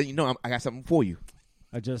 I'm letting you know I got something for you.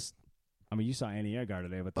 You saw Annie Agar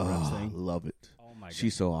today with the refs thing. Love it. Oh my god.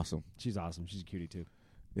 She's so awesome. She's awesome. She's a cutie too.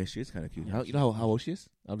 Yeah, she is kind of cute. Yeah, you know how old she is?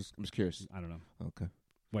 I'm just curious. I don't know. Okay.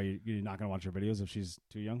 Why, you're not going to watch her videos if she's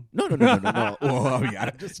too young? No. Well,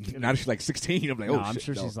 yeah, now she's like 16. I'm like, no, oh, I'm shit,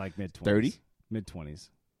 sure no. she's like mid-20s. 30? Mid-20s.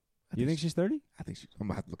 You think she's 30? I think I'm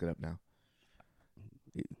going to have to look it up now.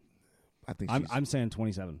 I'm saying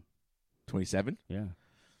 27. 27? Yeah.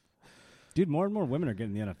 Dude, more and more women are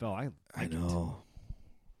getting in the NFL. I know.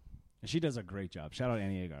 And she does a great job. Shout out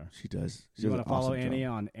Annie Agar. She does. You want to follow Annie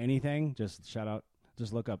on anything? Just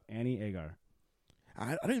look up Annie Agar.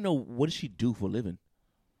 I don't even know, what does she do for a living?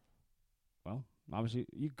 Well, obviously,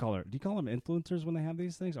 you can call her. Do you call them influencers when they have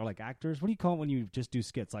these things, or like actors? What do you call it when you just do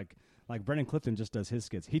skits? Like Brendan Clifton just does his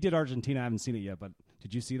skits. He did Argentina. I haven't seen it yet, but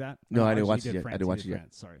did you see that? No, I didn't watch it yet. I didn't watch it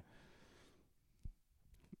yet. Sorry.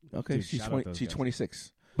 Okay, dude, she's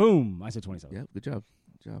 26. Boom! I said 27. Yeah, good job.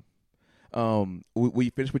 Will you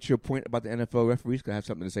finish with your point about the NFL referees? Because I have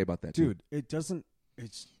something to say about that, dude. It doesn't.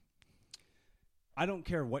 I don't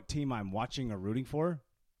care what team I'm watching or rooting for.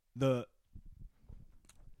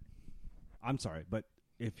 I'm sorry, but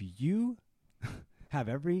if you have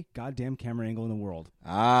every goddamn camera angle in the world,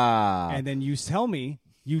 and then you tell me,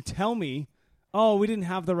 oh, we didn't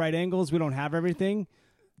have the right angles, we don't have everything.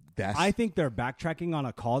 I think they're backtracking on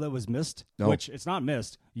a call that was missed, which it's not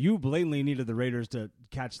missed. You blatantly needed the Raiders to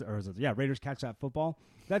catch Raiders catch that football.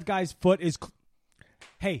 That guy's foot is.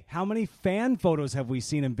 Hey, how many fan photos have we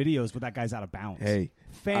seen in videos where that guy's out of bounds? Hey,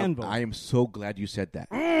 photos. I am so glad you said that.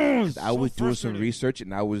 I was doing some research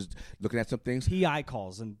and I was looking at some things. PI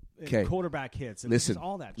calls and quarterback hits and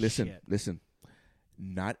all that shit. Listen.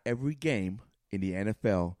 Not every game in the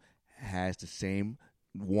NFL has the same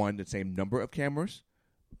number of cameras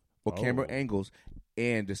or camera angles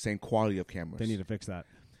and the same quality of cameras. They need to fix that.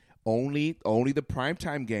 Only the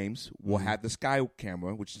primetime games will have the sky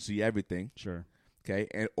camera, which you see everything. Sure. Okay,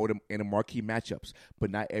 and the marquee matchups,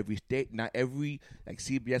 but not every state, not every like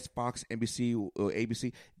CBS, Fox, NBC, or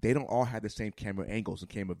ABC. They don't all have the same camera angles and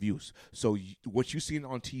camera views. So what you see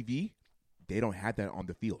on TV, they don't have that on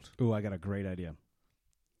the field. Ooh, I got a great idea.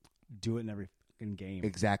 Do it in every fucking game.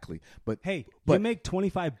 Exactly, but hey, you make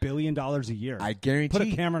 $25 billion a year. I guarantee. Put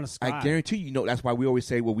a camera in the sky. I guarantee you. That's why we always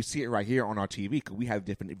say, well, we see it right here on our TV because we have a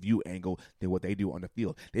different view angle than what they do on the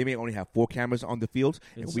field. They may only have 4 cameras on the field,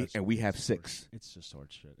 and we have 6. It's just horse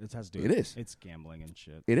shit. It has to do. It is. It's gambling and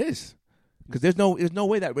shit. It is because there's no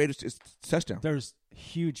way that Raiders is touchdown. There's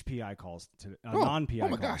huge PI calls non-PI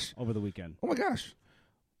calls over the weekend. Oh my gosh.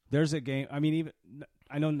 There's a game. I mean,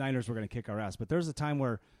 I know Niners were going to kick our ass, but there's a time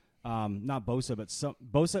where. Not Bosa, but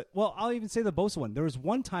Bosa. Well, I'll even say the Bosa one. There was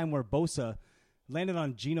one time where Bosa landed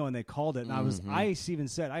on Geno and they called it, and I even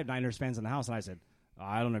said, I had Niners fans in the house, and I said,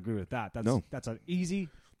 I don't agree with that. That's an easy.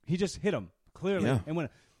 He just hit him clearly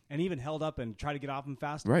and even held up and tried to get off him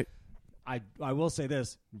fast. Right. I will say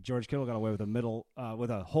this: George Kittle got away with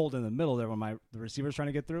with a hold in the middle there when the receiver's trying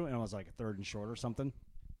to get through, and it was like a 3rd and short or something,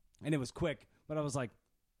 and it was quick. But I was like,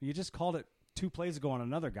 you just called it 2 plays ago on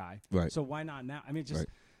another guy, right? So why not now? I mean, Right.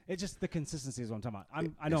 It's just the consistency is what I'm talking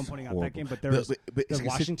about. I know I'm pointing out that game, but there's the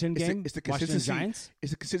Washington game, it's the Washington consistency. Giants.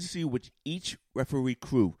 It's the consistency which each referee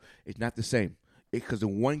crew is not the same. Because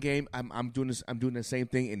in one game I'm doing the same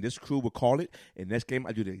thing, and this crew will call it. In this game,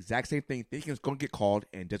 I do the exact same thing, thinking it's going to get called,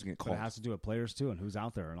 and it doesn't get called. But it has to do with players too, and who's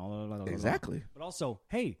out there, and all that. Exactly. But also,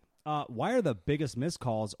 hey, why are the biggest missed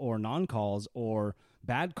calls or non-calls or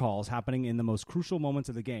bad calls happening in the most crucial moments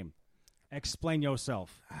of the game? Explain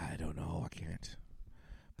yourself. I don't know. I can't.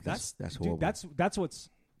 That's horrible. Dude, that's what's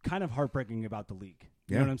kind of heartbreaking about the league.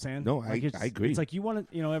 You know what I'm saying? No, like I agree. It's like you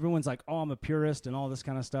want to, everyone's like, oh, I'm a purist and all this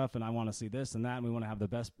kind of stuff, and I want to see this and that, and we want to have the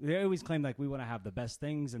best. They always claim like we want to have the best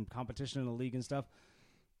things and competition in the league and stuff.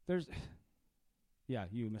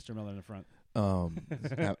 You, Mr. Miller in the front.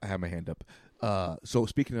 I have my hand up. So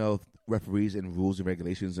speaking of referees and rules and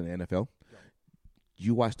regulations in the NFL,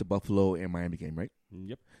 you watched the Buffalo and Miami game, right?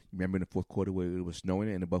 Yep. Remember in the fourth quarter where it was snowing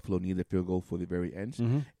and the Buffalo needed a field goal for the very end?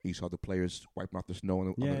 Mm-hmm. And you saw the players wiping off the snow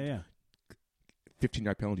on the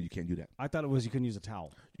 15-yard penalty. You can't do that. I thought it was you couldn't use a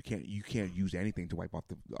towel. You can't use anything to wipe off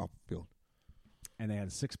the field. And they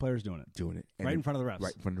had 6 players doing it. And right in front of the refs.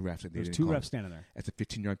 Right in front of the refs. There's 2 refs standing there. That's a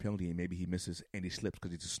 15-yard penalty, and maybe he misses and he slips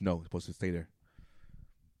because it's snow. He's supposed to stay there.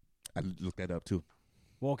 I looked that up, too.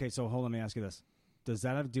 Well, okay, so hold on, let me ask you this. Does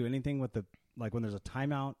that have to do anything with like when there's a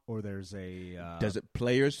timeout or there's a... Does it...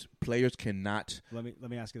 Players cannot... Let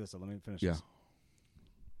me ask you this, though. Let me finish this.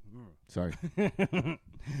 Sorry.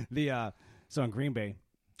 So in Green Bay,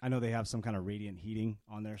 I know they have some kind of radiant heating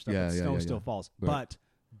on their stuff. Snow still falls. Right. But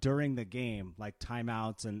during the game, like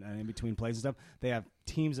timeouts and in between plays and stuff, they have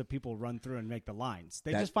teams of people run through and make the lines.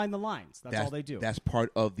 They just find the lines. That's all they do. That's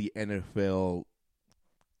part of the NFL,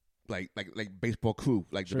 like baseball crew,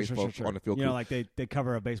 like the baseball on the field crew. Like they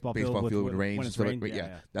cover a baseball field with rain when it's rain.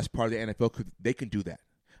 Yeah, that's part of the NFL crew. They can do that.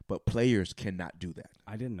 But players cannot do that.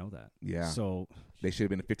 I didn't know that. Yeah. So they should have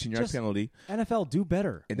been a 15-yard penalty. NFL, do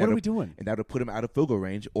better. What are we doing? And that would put them out of field goal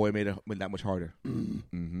range, or it made it that much harder.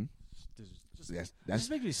 Mm-hmm. That's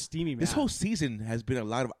making me steamy, man. This whole season has been a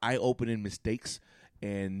lot of eye-opening mistakes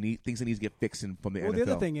and things that need to get fixed from the NFL. Well, the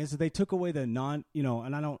other thing is that they took away the and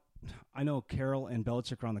I know Carroll and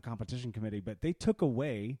Belichick are on the competition committee, but they took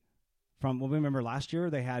away from, remember last year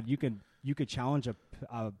they had, you could challenge a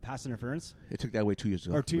pass interference. They took that away 2 years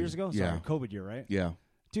ago. Or 2 years ago? Yeah. Sorry, COVID year, right? Yeah.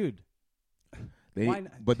 Dude.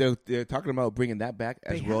 But they're talking about bringing that back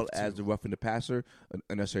as well as the roughing the passer,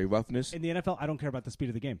 unnecessary roughness. In the NFL, I don't care about the speed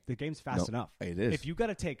of the game. The game's fast enough. It is. If you got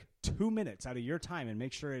to take 2 minutes out of your time and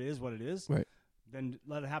make sure it is what it is, right, then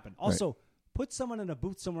let it happen. Also, put someone in a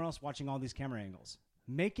booth somewhere else watching all these camera angles.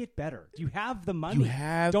 Make it better. You have the money.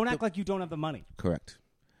 Don't act like you don't have the money. Correct.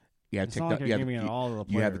 You have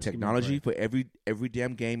you have the technology for every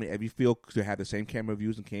damn game and every field to have the same camera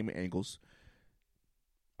views and camera angles.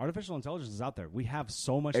 Artificial intelligence is out there. We have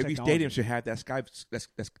so much every technology. Stadium should have that sky.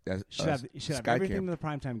 Should have everything that the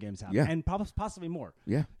primetime games have, and possibly more.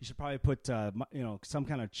 Yeah, you should probably put some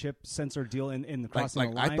kind of chip sensor deal in the crossing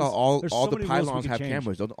the lines. I thought all the pylons have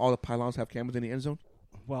cameras. Don't all the pylons have cameras in the end zone?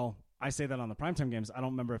 Well, I say that on the primetime games. I don't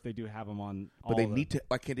remember if they do have them on. But they need to.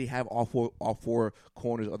 Why can't they have all four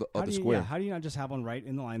corners of the square? Yeah, how do you not just have one right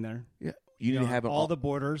in the line there? Yeah. You need to have all the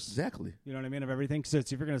borders. Exactly. You know what I mean? Of everything. So if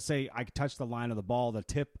you're going to say, I touched the line of the ball, the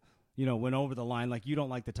tip, went over the line, like you don't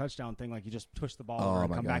like the touchdown thing, like you just push the ball over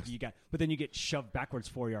and come back. But then you get shoved backwards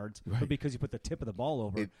 4 yards. Right. But because you put the tip of the ball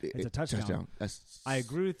over, it's a touchdown. I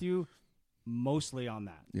agree with you mostly on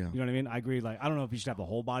that. Yeah. You know what I mean? I agree. Like I don't know if you should have the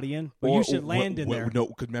whole body in, but you should land in there. No,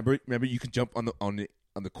 because remember you can jump on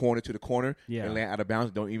the corner to the corner and land out of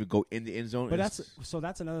bounds. Don't even go in the end zone. But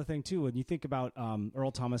that's another thing too. When you think about Earl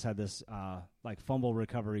Thomas had this fumble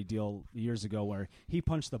recovery deal years ago where he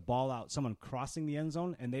punched the ball out, someone crossing the end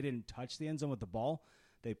zone, and they didn't touch the end zone with the ball.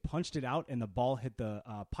 They punched it out, and the ball hit the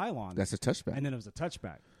pylon. That's a touchback. And then it was a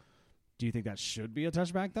touchback. Do you think that should be a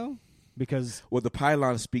touchback though? Because the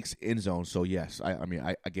pylon speaks end zone, so yes, I mean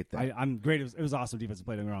I get that. I'm great. It was awesome defensive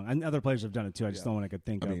play. Don't get me wrong, and other players have done it too. I just don't want to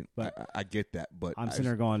think of. But I get that, but I'm sitting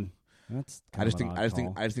there going, that's. I just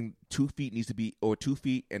think 2 feet needs to be, or 2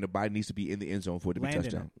 feet, and the body needs to be in the end zone for it to be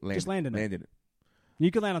touchdown. Just land in it.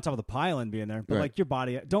 You can land on top of the pylon and be in there, but like your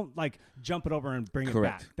body, don't like jump it over and bring it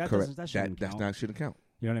back. That shouldn't count. Shouldn't count.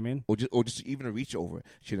 You know what I mean? Or just even a reach over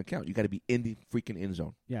shouldn't count. You got to be in the freaking end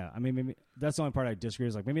zone. Yeah, I mean, maybe that's the only part I disagree.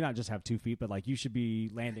 Is like maybe not just have 2 feet, but like you should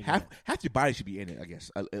be landing. Half your body should be in it, I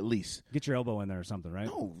guess, at least. Get your elbow in there or something, right?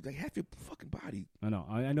 No, like half your fucking body. I know.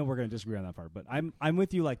 I know we're going to disagree on that part, but I'm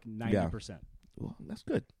with you like 90%. Well, that's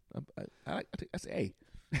good. I think that's an A.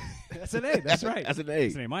 That's an A. That's right. That's an A.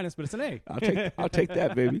 It's an A minus, but it's an A. I'll take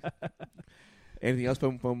that, baby. Anything else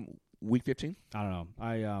from week 15? I don't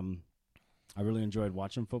know. I really enjoyed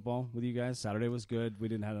watching football with you guys. Saturday was good. We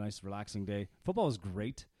didn't have a nice, relaxing day. Football was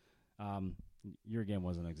great. Your game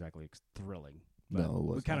wasn't exactly thrilling. But no, it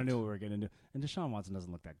wasn't. We kind of knew what we were getting into. And Deshaun Watson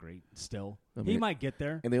doesn't look that great still. He might get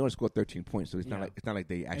there. And they only scored 13 points, so it's not like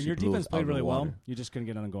they actually. And your defense played really well. You just couldn't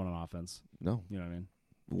get on and going on offense. No, you know what I mean.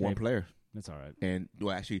 One player. It's all right. And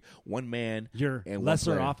actually, one man. Your and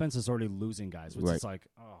lesser offense is already losing guys, which is like,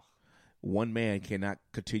 oh. One man cannot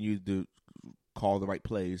continue to call the right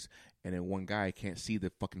plays, and then one guy can't see the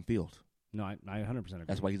fucking field. No, I 100% agree.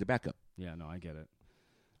 That's why he's a backup. Yeah, no, I get it.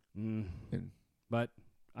 But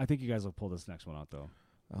I think you guys will pull this next one out, though.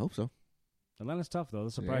 I hope so. Atlanta's tough, though. They'll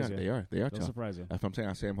surprise you. They are They'll tough. surprise you. That's what I'm saying.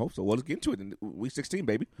 I say I hope so. Well, let's get into it in week 16,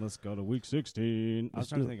 baby. Let's go to week 16. I was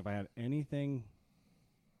trying to think if I had anything.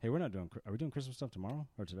 Hey, we're not doing. Are we doing Christmas stuff tomorrow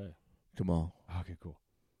or today? Tomorrow. Okay, cool.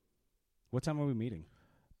 What time are we meeting?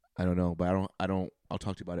 I don't know, but I don't. I'll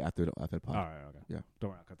talk to you about it after the pod. All right. Okay. Yeah.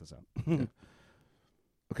 Don't worry. I'll cut this out. Yeah.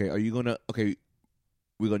 Okay. Are you gonna? Okay.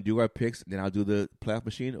 We're gonna do our picks, then I'll do the playoff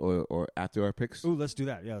machine, or after our picks. Ooh, let's do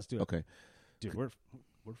that. Yeah, let's do it. Okay. Dude, we're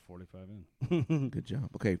 45 in. Good job.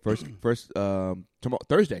 Okay. First. Tomorrow,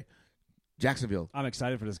 Thursday, Jacksonville. I'm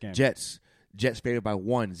excited for this game. Jets favored by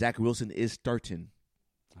 1. Zach Wilson is starting.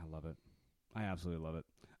 I love it. I absolutely love it.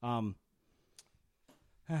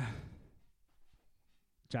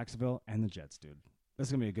 Jacksonville and the Jets, dude. This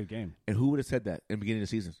is gonna be a good game. And who would have said that in the beginning of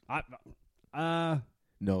the season?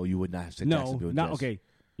 No, you would not have said no, Jacksonville. not Jets. Okay.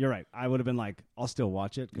 You're right. I would have been like, I'll still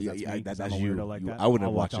watch it because that's me. 'Cause I'm a weirdo like that. I wouldn't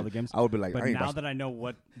I'll watch all the games. I would be like, but I ain't now watching. that I know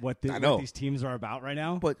what these teams are about right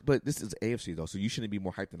now, But this is AFC though, so you shouldn't be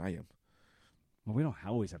more hyped than I am. well, we don't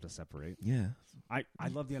always have to separate. Yeah, I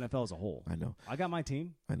love the NFL as a whole. I know. I got my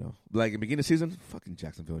team, Like in the beginning of the season, fucking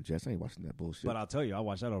Jacksonville Jets. I ain't watching that bullshit. but I'll tell you, I'll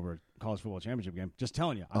watch that over a college football championship game. Just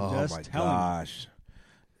telling you. Oh I'm just my telling gosh,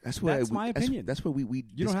 That's my opinion. That's where we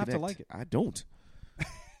You don't have to disconnect. like it. I don't.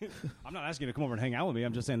 I'm not asking you to come over and hang out with me.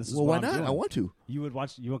 I'm just saying this is Well, what why I'm not? doing. I want to. You would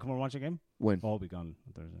watch. You want to come over and watch a game? When? Oh, I'll be gone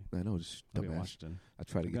on Thursday. I know, just I'll be in dumbass. Washington. I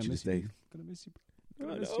try to I'm get gonna you to miss stay. Gonna miss you. I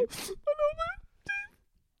Gonna know, miss man. you.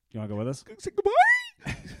 You want to go with us? Say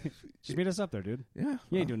goodbye. Just meet us up there, dude. Yeah,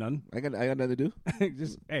 You ain't doing nothing. I got nothing to do.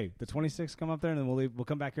 Just the 26th, come up there, and then we'll leave. We'll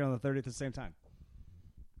come back here on the 30th at the same time.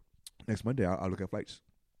 Next Monday, I'll look at flights.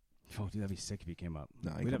 Oh, dude, that'd be sick if you came up.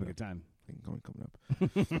 No, We'd have a good time. Ain't coming up.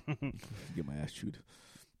 Get my ass chewed.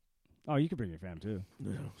 Oh, you could bring your fam too.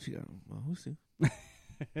 No, we'll see.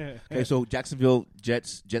 Okay, so Jacksonville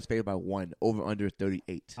Jets favored by 1, over under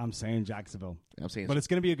 38. I'm saying Jacksonville. But it's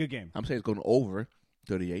going to be a good game. I'm saying it's going over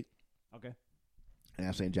 38. Okay. And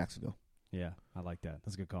I'm saying Jacksonville. Yeah, I like that.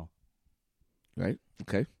 That's a good call. Right?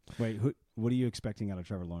 Okay. Wait, what are you expecting out of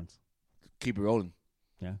Trevor Lawrence? Keep it rolling.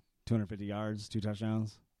 Yeah, 250 yards, 2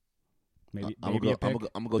 touchdowns. Maybe I'm a pick. gonna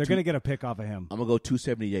go. They're going to get a pick off of him. I'm gonna go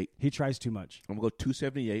 278. He tries too much. I'm gonna go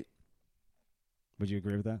 278. Would you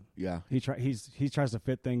agree with that? Yeah. He tries to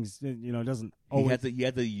fit things. Doesn't. He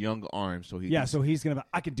has a young arm, so so he's gonna.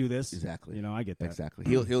 I could do this. Exactly. I get that. Exactly.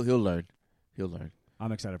 He'll learn. He'll learn.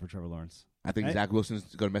 I'm excited for Trevor Lawrence. I think Zach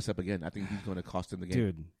Wilson's gonna mess up again. I think he's gonna cost him the game.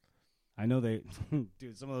 Dude, I know they.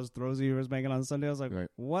 Dude, some of those throws he was making on Sunday, I was like, right.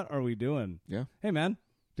 What are we doing? Yeah. Hey man,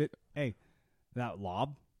 that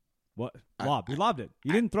lob. What lob? You lobbed it.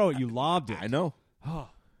 You didn't throw it. You lobbed it. I know. Oh,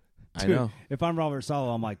 I know. If I'm Robert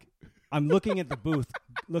Saleh, I'm like, I'm looking at the booth,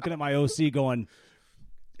 looking at my OC, going,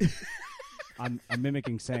 I'm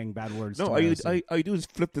mimicking saying bad words. No, to all you OC. do is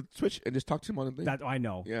flip the switch and just talk to him on the thing. That I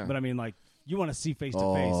know. Yeah. But I mean, like, you want to see face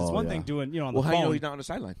to face. It's one thing doing, on the phone. Well, how do you know he's not on the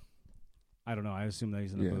sideline? I don't know. I assume that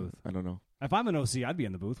he's in the booth. I don't know. If I'm an OC, I'd be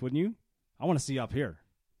in the booth, wouldn't you? I want to see up here.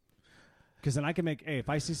 Because then I can make, if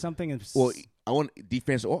I see something. Well, I want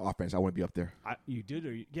defense or offense. I want to be up there. You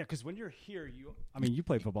did? Because when you're here, you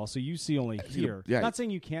play football, so you see only here. Yeah. Not saying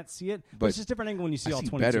you can't see it, but it's just a different angle when you see all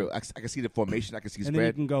 22. Better. I can see the formation. I can see and spread. then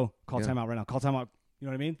you can go, call timeout right now. Call timeout. You know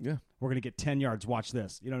what I mean? Yeah. We're going to get 10 yards. Watch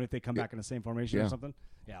this. If they come back in the same formation or something.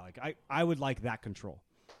 Yeah, like I would like that control.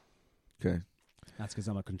 Okay. That's because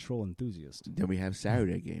I'm a control enthusiast. Then we have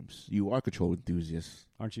Saturday games. You are a control enthusiast.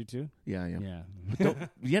 Aren't you too? Yeah, I am. Yeah.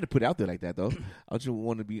 You had to put it out there like that, though. I just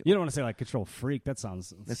want to be. You don't want to say like control freak. That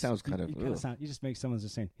sounds kind of. You just make someone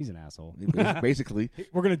just saying he's an asshole. Basically,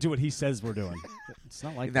 we're gonna do what he says we're doing. It's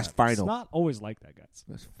not like that's that. final. It's not always like that, guys.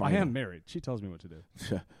 That's final. I am married. She tells me what to do.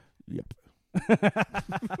 Yep.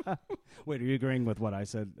 Wait, are you agreeing with what I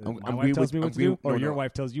said? I'm My wife tells me what to do, or your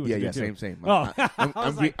wife tells you what to do? Yeah, too? same. Oh, I'm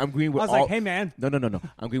agreeing with I was all. like, hey man. No.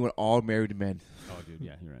 I'm agreeing with all married men. Oh, dude,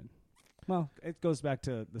 yeah, you're right. Well, it goes back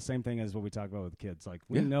to the same thing as what we talk about with kids. Like,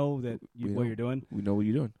 we know that what you're doing. We know what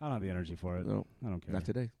you're doing. I don't have the energy for it. No, I don't care. Not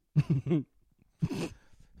today.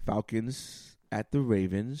 Falcons at the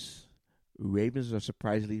Ravens. Ravens are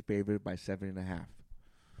surprisingly favored by 7.5.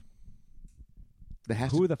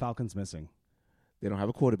 Who are the Falcons missing? They don't have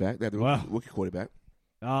a quarterback. They have a rookie quarterback.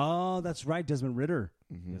 Oh, that's right, Desmond Ritter.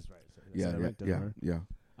 Mm-hmm. That's right. Yeah.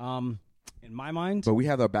 In my mind, but we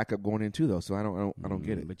have our backup going in too, though. So I don't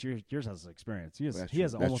get it. But yours has experience. He has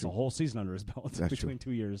That's almost true. a whole season under his belt between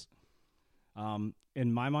true. 2 years.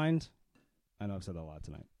 In my mind, I know I've said that a lot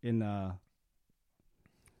tonight.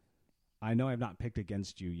 I know I've not picked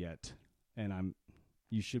against you yet, and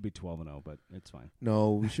you should be 12-0, but it's fine.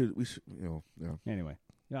 No, we should. Yeah. Anyway,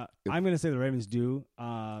 Yeah, I'm going to say the Ravens do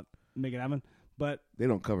make it happen, but they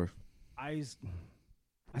don't cover. I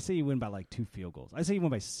say you win by like 2 field goals. I say you win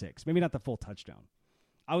by 6, maybe not the full touchdown.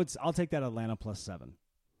 I'll take that Atlanta plus 7.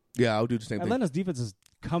 Yeah, I'll do the same thing. Atlanta's defense is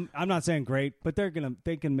I'm not saying great, but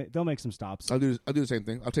they'll make some stops. I'll do the same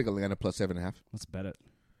thing. I'll take Atlanta plus 7.5. Let's bet it.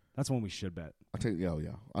 That's one we should bet. I'll take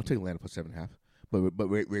Atlanta plus 7.5. But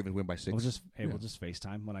Ravens win by 6. We'll just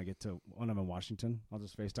FaceTime when I'm in Washington. I'll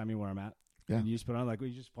just FaceTime you where I'm at. Yeah. And you just put on you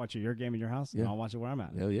just watch your game in your house, and I'll watch it where I'm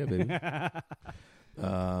at. Hell yeah, baby.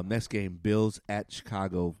 Next game, Bills at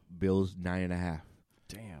Chicago. Bills 9.5.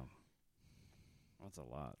 Damn, that's a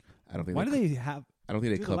lot. I don't think. Why do they have? I don't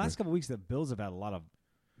think they cover. The last couple of weeks, the Bills have had a lot of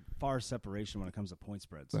far separation when it comes to point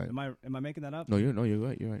spreads. Right. Am I making that up? No, you're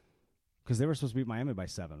right. You're right. Because they were supposed to beat Miami by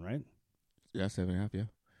 7, right? Yeah, 7.5. Yeah.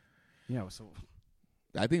 Yeah. So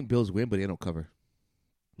I think Bills win, but they don't cover.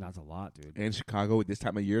 That's a lot, dude. And Chicago at this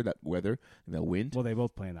time of year, that weather and that wind. Well, they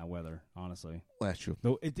both play in that weather, honestly. Well, that's true.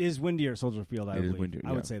 Though it is windier at Soldier Field, I believe. Windier,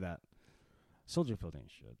 I would say that. Soldier Field ain't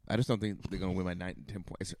shit. I just don't think they're going to win by 9 and 10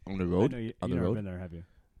 points on the road. You've on the never road. been there, have you?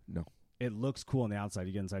 No. It looks cool on the outside.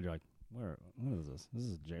 You get inside, you're like, what is this? This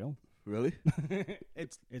is jail? Really?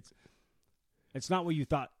 It's not what you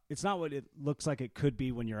thought. It's not what it looks like it could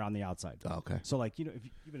be when you're on the outside. Oh, okay. So if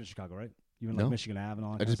you've been to Chicago, right? You've been Michigan Ave and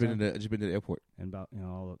all that. I just been to the airport. And about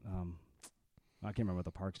all I can't remember what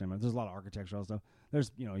the park's name is. There's a lot of architectural stuff.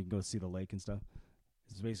 There's you can go see the lake and stuff.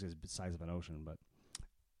 It's basically the size of an ocean, but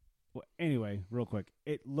anyway, real quick,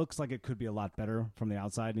 it looks like it could be a lot better from the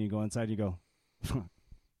outside, and you go inside and you go,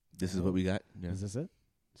 this is what we got. Yeah. Is this it?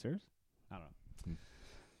 Serious? I don't know.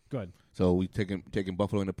 Good. So we taking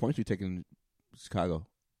Buffalo in the points. We taking Chicago.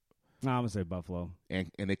 No, I'm gonna say Buffalo, and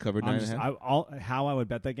they covered 9.5. How I would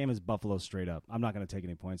bet that game is Buffalo straight up. I'm not gonna take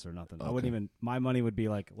any points or nothing. Okay. I wouldn't even. My money would be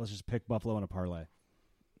like, let's just pick Buffalo in a parlay.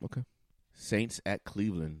 Okay. Saints at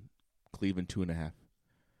Cleveland. Cleveland 2.5.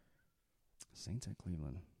 Saints at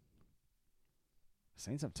Cleveland.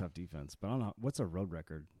 Saints have tough defense, but I don't know what's their road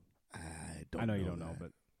record. I know you don't know, but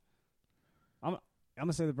I'm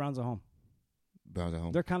gonna say the Browns at home. Browns at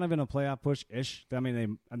home. They're kind of in a playoff push ish. I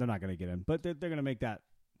mean, they're not gonna get in, but they're gonna make that.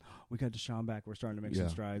 We got Deshaun back. We're starting to make some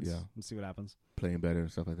strides. Yeah. Let's see what happens. Playing better and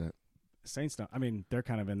stuff like that. Saints don't. I mean, they're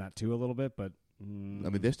kind of in that too a little bit, but. I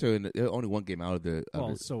mean, they're still they're only one game out of the.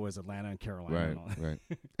 So is Atlanta and Carolina. Right.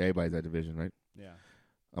 Everybody's that division, right? Yeah.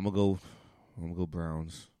 I'm gonna go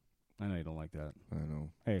Browns. I know you don't like that. I know.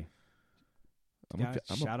 Hey.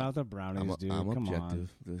 Shout out the Brownies, dude. I'm Come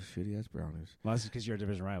objective. on. The shitty ass Brownies. Well, that's because you're a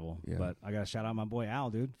division rival. Yeah. But I gotta shout out my boy Al,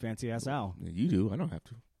 dude. Fancy ass Al. Yeah, you do. I don't have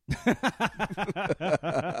to.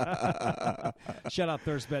 Shout out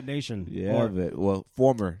Thirst Bet Nation. Yeah, well,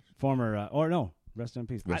 former, or no, rest in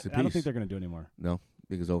peace. I don't think they're gonna do it anymore. No, I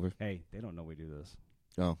think it's over. Hey, they don't know we do this.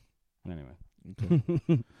 Oh, anyway,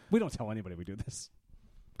 okay. We don't tell anybody we do this.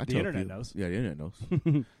 The internet knows. Yeah, the internet knows.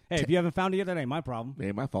 Hey, if you haven't found it yet, that ain't my problem. It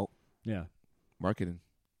ain't my fault. Yeah, marketing.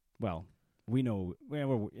 Well, we know.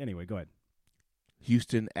 Anyway, go ahead.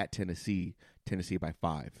 Houston at Tennessee. Tennessee by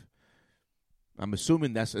 5. I'm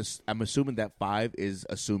assuming that 5 is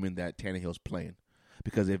assuming that Tannehill's playing,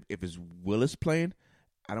 because if it's Willis playing,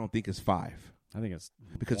 I don't think it's 5. I think it's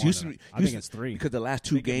because Houston. I think it's 3 because the last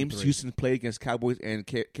 2 games Houston played against Cowboys and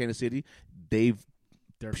Kansas City, they're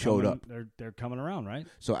showed up. They're coming around, right?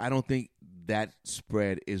 So I don't think that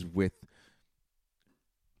spread is with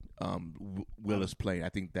Willis playing. I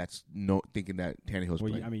think that's thinking that Tannehill's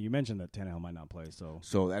playing. I mean, you mentioned that Tannehill might not play, so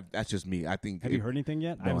that's just me. I think. Have you heard anything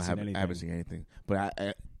yet? No, I haven't seen anything.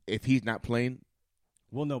 But if he's not playing,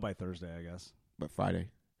 we'll know by Thursday, I guess. But Friday.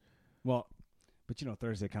 Well, but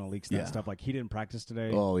Thursday kind of leaks that stuff. Like he didn't practice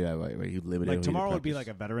today. Oh yeah, right. He limited. Like tomorrow would be like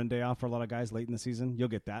a veteran day off for a lot of guys late in the season. You'll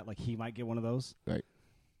get that. Like he might get one of those. Right.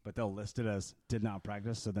 But they'll list it as did not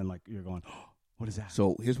practice. So then like you're going, oh, what is that?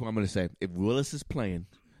 So here's what I'm going to say. If Willis is playing,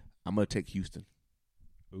 I'm going to take Houston.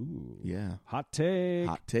 Ooh. Yeah. Hot take.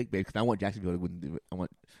 Hot take, baby. Because I want Jacksonville to do it.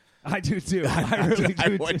 I do too. I really do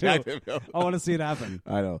too. I want to see it happen.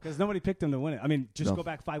 I know. Because nobody picked them to win it. I mean, go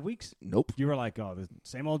back 5 weeks. Nope. You were like, oh, the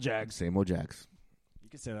same old Jags. Same old Jags. You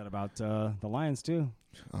could say that about the Lions too.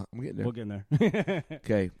 I'm getting there. We'll get in there.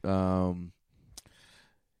 Okay.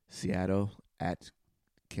 Seattle at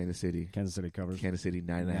Kansas City. Kansas City covers. Kansas City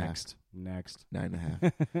 9.5. Next.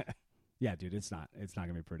 9.5. Yeah, dude, it's not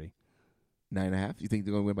gonna be pretty. 9.5. You think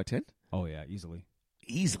they're gonna win by 10? Oh yeah, easily.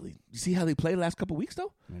 You see how they played the last couple of weeks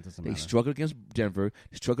though? They struggled against Denver.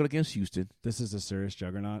 They struggled against Houston. This is a serious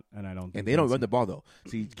juggernaut, and I don't. And they don't run the ball though.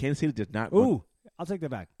 See, Kansas City does not. Ooh, I'll take that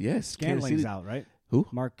back. Yes, Scandling's out, right? Who?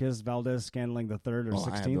 Marquez Valdez Scandling the 3rd or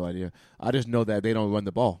 16th. I have no idea. I just know that they don't run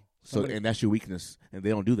the ball. And that's your weakness, and they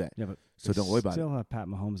don't do that. Yeah, but so don't worry about it. Still have Pat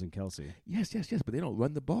Mahomes and Kelsey. Yes, but they don't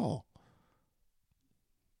run the ball.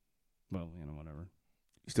 Well, whatever.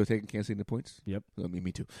 You still taking Kansas City in the points? Yep.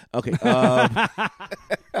 Me too. Okay.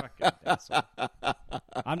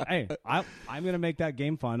 I'm gonna make that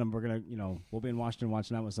game fun, and we're gonna, we'll be in Washington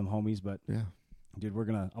watching that with some homies. But yeah, dude,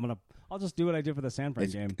 I'll just do what I did for the San Fran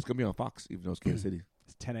game. It's gonna be on Fox, even though it's Kansas City.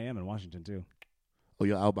 It's 10 a.m. in Washington too. Oh,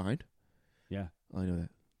 you're out behind? Yeah, I know that.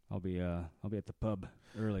 I'll be at the pub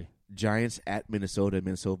early. Giants at Minnesota.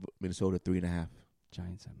 Minnesota 3.5.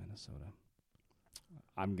 Giants at Minnesota.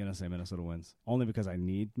 I'm gonna say Minnesota wins, only because I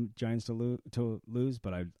need Giants to lose.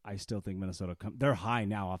 But I still think Minnesota. They're high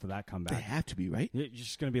now off of that comeback. They have to be, right. You're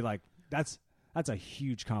just gonna be like, that's a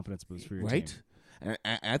huge confidence boost for your team, right? And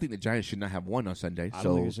I think the Giants should not have won on Sunday. I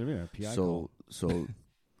don't think it should be a PI call. So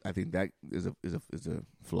I think that is a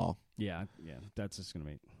flaw. Yeah, that's just gonna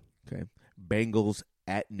be okay. Bengals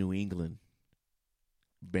at New England.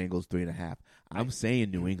 Bengals 3.5. I'm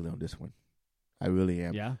saying New England on this one. I really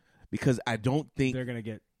am. Yeah. Because I don't think they're going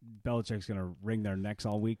to Belichick's going to wring their necks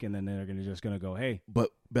all week, and then they're just going to go, hey.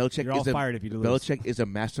 But Belichick you're all fired if you lose. Belichick is a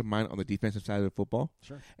mastermind on the defensive side of the football.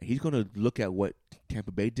 Sure. And he's going to look at what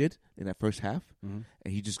Tampa Bay did in that first half, and I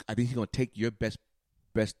think he's going to take your best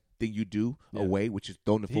thing you do away, which is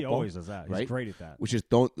throwing the football. He always does that. He's great at that. Which is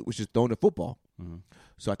throwing the football. Mm-hmm.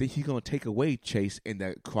 So I think he's going to take away Chase and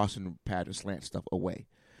that crossing pattern slant stuff away.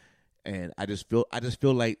 And I just feel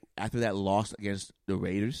like after that loss against the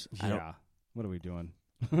Raiders, what are we doing?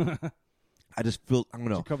 I just feel I don't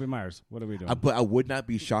know. Jacoby Myers, what are we doing? But I would not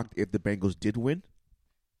be shocked if the Bengals did win.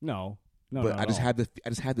 No. But I just have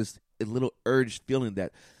this little urge feeling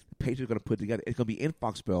that the Patriots are going to put together. It's going to be in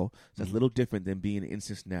Foxborough, so it's a little different than being in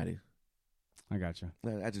Cincinnati. I got you.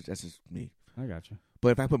 That's just me. I got you.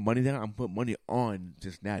 But if I put money down, I'm putting money on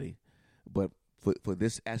Cincinnati. But for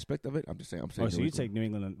this aspect of it, I'm saying. Oh, so you take New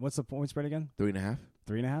England. What's the point spread again? 3.5.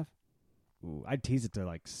 3.5. Ooh, I'd tease it to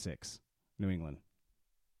like 6. New England.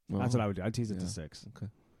 That's what I would do. I'd tease it to 6. Okay.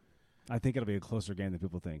 I think it'll be a closer game than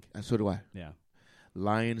people think. So do I. Yeah.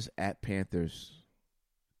 Lions at Panthers.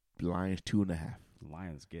 Lions 2.5.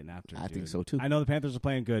 Lions getting after it. I think so too. I know the Panthers are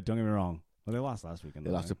playing good. Don't get me wrong. Well, they lost last weekend. They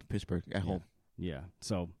lost to Pittsburgh at home. Yeah.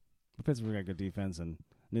 So Pittsburgh got good defense, and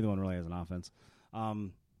neither one really has an offense.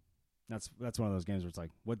 That's one of those games where it's like,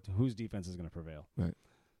 whose defense is going to prevail? Right.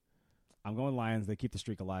 I'm going Lions. They keep the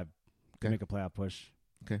streak alive. They make a playoff push.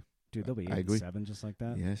 Okay. Dude, they'll be 8-7 just like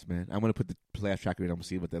that. Yes, man. I'm going to put the playoff tracker in. I'm going to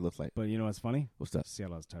see what that looks like. But you know what's funny? What's that?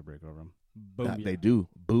 Seattle has a tiebreaker over them. Boom. They do.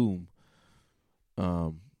 Boom.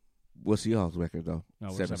 What's Seattle's record, though? No,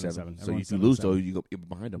 7-7. So if you lose, though, you're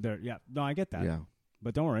behind them. No, I get that. Yeah.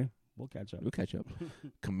 But don't worry. We'll catch up.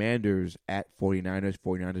 Commanders at 49ers.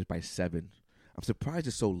 49ers by 7. I'm surprised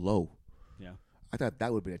it's so low. Yeah. I thought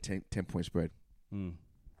that would be a 10-point spread. Mm.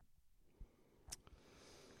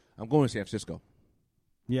 I'm going to San Francisco.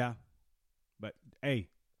 Yeah. But, hey,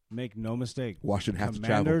 make no mistake. Washington have to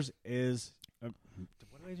travel. Commanders is what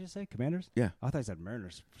did I just say? Commanders? Yeah. I thought I said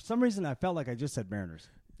Mariners. For some reason, I felt like I just said Mariners.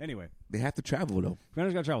 Anyway. They have to travel, though.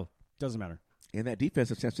 Commanders got to travel. Doesn't matter. And that defense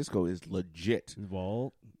of San Francisco is legit.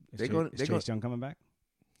 Well, is Chase Young coming back?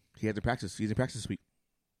 He had to practice. He's in practice this week.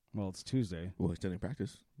 Well, it's Tuesday. Well, he's still in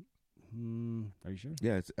practice. Are you sure?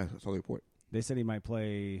 Yeah, it's all the report. They said he might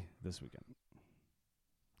play this weekend.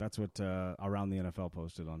 That's what Around the NFL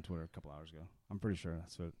posted on Twitter a couple hours ago. I'm pretty sure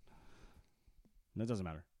that's what. That doesn't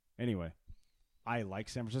matter. Anyway, I like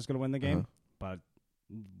San Francisco to win the game, but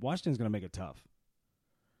Washington's going to make it tough.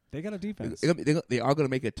 They got a defense. They are going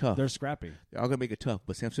to make it tough. They're scrappy. They are going to make it tough,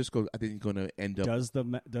 but San Francisco, I think, is going to end up. Does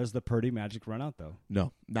the Purdy magic run out though?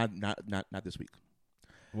 No, not this week.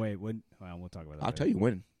 Wait, when? Well, we'll talk about that. I'll tell you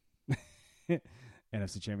when.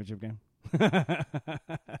 NFC Championship game.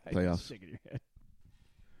 Playoffs. Shaking your head.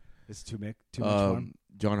 It's too much fun.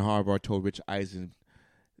 John Harbaugh told Rich Eisen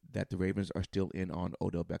that the Ravens are still in on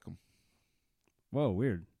Odell Beckham. Whoa,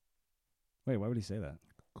 weird. Wait, why would he say that?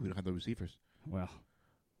 We don't have the receivers. Well,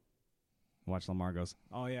 watch Lamar goes,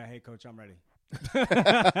 oh, yeah, hey, coach, I'm ready.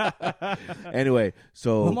 Anyway,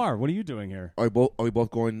 so. Lamar, what are you doing here? Are we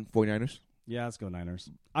both going 49ers? Yeah, let's go Niners.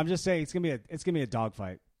 I'm just saying it's gonna be a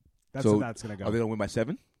dogfight. That's so what that's gonna go. Are they gonna win by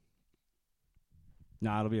 7?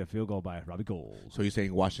 Nah, it'll be a field goal by Robbie Gould. So you're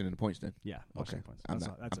saying Washington points then? Yeah, Washington points.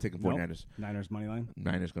 I'm taking 49ers. Niners money line.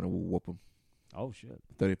 Niners gonna whoop them. Oh shit.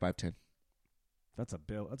 35-10. That's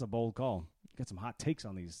a bold call. Get some hot takes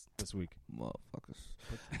on these this week,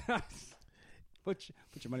 motherfuckers. Put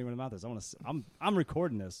your money where the mouth is. I'm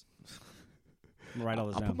recording this. I'm gonna write all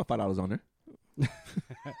this down. I'll put my $5 on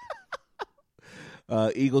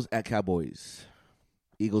there. Eagles at Cowboys.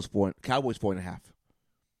 Cowboys 4.5.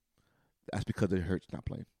 That's because it hurts not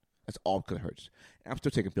playing. That's all because it hurts. I'm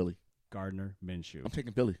still taking Philly. Gardner Minshew. I'm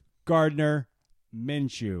taking Philly. Gardner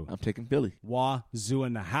Minshew. I'm taking Philly. Wazoo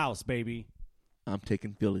in the house, baby. I'm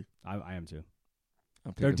taking Philly. I am too.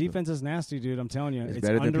 Their defense is nasty, dude. I'm telling you. It's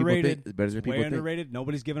better underrated. It's better than people way think. underrated.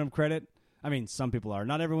 Nobody's giving them credit. I mean, some people are.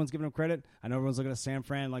 Not everyone's giving them credit. I know everyone's looking at San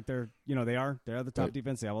Fran like they're the top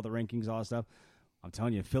defense. They have all the rankings, all that stuff. I'm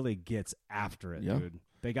telling you, Philly gets after it, dude.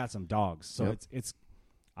 They got some dogs. So it's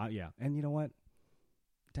yeah. And you know what?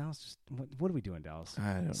 Dallas, just what are we doing, Dallas?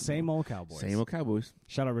 I don't Same know. old Cowboys. Same old Cowboys.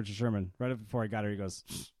 Shout out Richard Sherman. Right before I got here, he goes,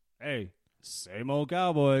 "Hey, same old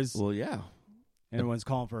Cowboys." Well, yeah. And everyone's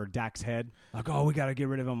calling for Dak's head. Like, oh, we got to get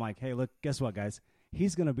rid of him. I'm like, hey, look, guess what, guys?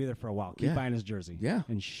 He's going to be there for a while. Keep buying his jersey. Yeah.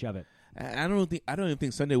 And shove it. I don't even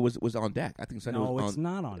think Sunday was on Dak. I think Sunday was on. No, it's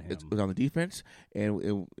not on him. It was on the defense,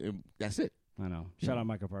 and that's it. I know. Shout out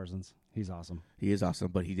Micah Parsons. He's awesome. He is awesome,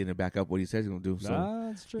 but he didn't back up what he says he's going to do. So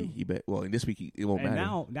that's true. He bet. Well, in this week, it won't and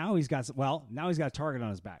matter. now he's got a target on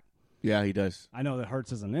his back. Yeah, he does. I know that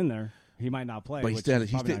Hurts isn't in there. He might not play. But he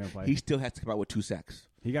still has to come out with 2 sacks.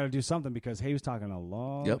 He got to do something because he was talking a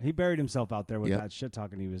lot. Yep. He buried himself out there with that shit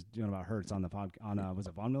talking he was doing about Hurts on the was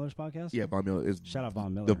it Von Miller's podcast? Yeah, Von Miller is. Shout out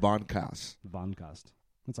Von Miller. The Voncast.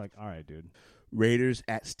 It's like, all right, dude. Raiders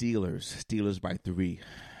at Steelers. Steelers by 3.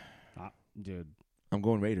 Dude. I'm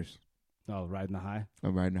going Raiders. Oh, riding the high?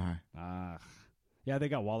 I'm riding the high. Yeah, they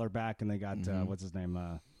got Waller back, and they got, what's his name?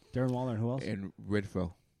 Darren Waller, and who else? And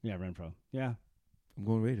Renfro. Yeah, Renfro. Yeah. I'm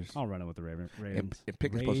going Raiders. I'll run it with the Ravens. And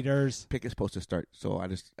Pick is supposed to start, so I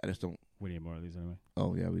just don't. We need more of these anyway.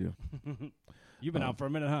 Oh, yeah, we do. You've been out for a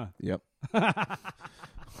minute, huh? Yep.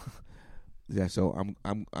 Yeah, so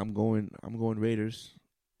I'm going Raiders.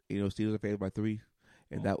 You know, Steelers are favored by 3,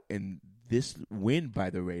 and this win by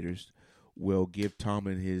the Raiders will give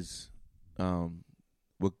Tomlin his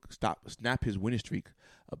will snap his winning streak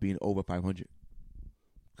of being over 500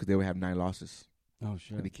 because they would have 9 losses. Oh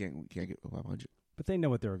shit! And he can't get 500. But they know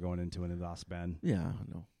what they were going into when they lost Ben. Yeah,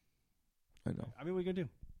 I know. I mean, what are you gonna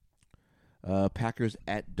do? Packers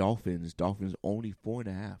at Dolphins. Dolphins only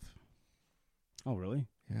 4.5. Oh really?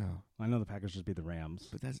 Yeah. I know the Packers just beat the Rams.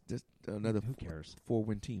 But that's just another who cares?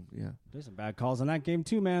 4-win team. Yeah. There's some bad calls in that game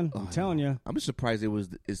too, man. I'm telling you. I'm just surprised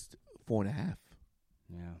it's 4.5.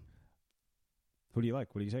 Yeah. Who do you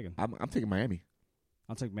like? What are you taking? I'm taking Miami.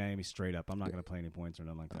 I'll take Miami straight up. I'm not going to play any points or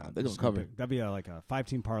nothing like that. They're going to cover. That'd be like a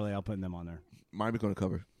 5-team parlay. I'll put them on there. Miami's going to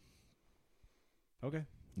cover. Okay.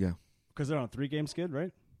 Yeah. Because they're on a 3-game skid,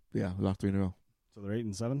 right? Yeah, they lost 3 in a row. So they're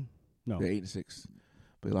 8-7? No. They're 8-6.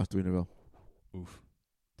 But they lost 3 in a row. Oof.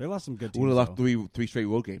 They lost some good teams. Well, they lost three straight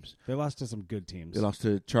road games. They lost to some good teams. They lost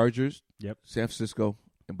to Chargers, San Francisco,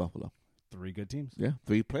 and Buffalo. 3 good teams? Yeah,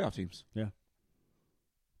 3 playoff teams. Yeah.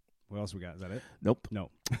 What else we got? Is that it? Nope. No.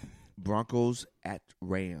 Broncos at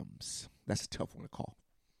Rams. That's a tough one to call.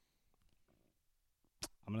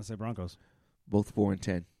 I'm going to say Broncos. Both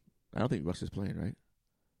 4-10. I don't think Russ is playing, right?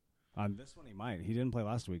 On this one, he might. He didn't play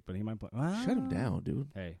last week, but he might play. Shut him down, dude.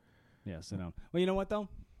 Hey. Yeah, sit down. Well, you know what, though?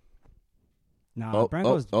 No,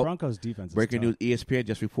 Broncos defense is breaking tough. news, ESPN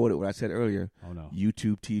just reported what I said earlier. Oh, no.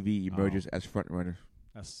 YouTube TV emerges as front runner.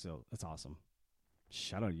 That's awesome.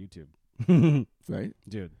 Shout out YouTube. Right?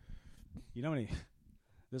 Dude, you know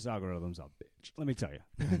this algorithm's a bitch. Let me tell you.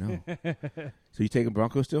 I know. So you taking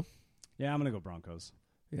Broncos still? Yeah, I'm going to go Broncos.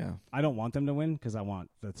 Yeah. I don't want them to win because I want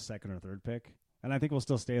the 2nd or 3rd pick. And I think we'll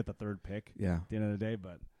still stay at the 3rd pick at the end of the day,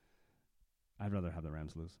 but I'd rather have the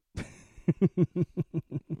Rams lose.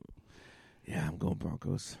 Yeah, I'm going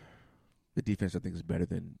Broncos. The defense, I think, is better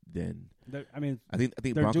than. I think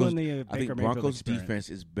they're Broncos. Doing the I think Baker Broncos' experience. defense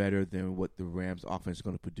is better than what the Rams' offense is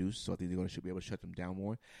going to produce. So I think they're should be able to shut them down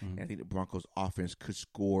more. Mm-hmm. And I think the Broncos' offense could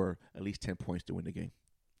score at least 10 points to win the game.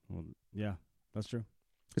 Well, yeah, that's true.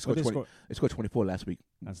 It scored 24 last week.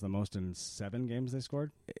 That's the most in 7 games they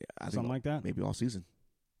scored. Something like that. Maybe all season.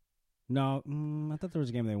 No, I thought there was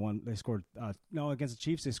a game they won. They scored. No, against the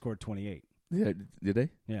Chiefs they scored 28. Yeah, did they?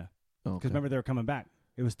 Yeah. Oh, because remember they were coming back.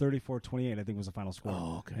 It was 34-28, I think was the final score.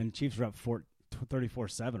 Oh, okay. And Chiefs were up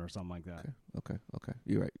 34-7 or something like that. Okay.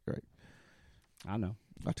 You're right. I know.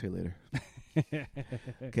 I'll tell you later.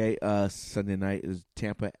 Okay, Sunday night is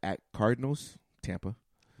Tampa at Cardinals. Tampa.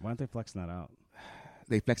 Why aren't they flexing that out?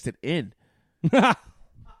 They flexed it in.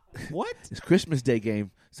 What? It's Christmas Day game,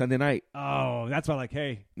 Sunday night. Oh, that's why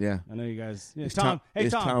hey. Yeah. I know you guys. Yeah, It's Tom. Hey,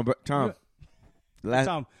 Tom.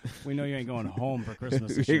 Tom, we know you ain't going home for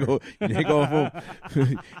Christmas this you year. ain't going home.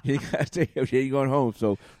 You gotta stay here. You ain't going home.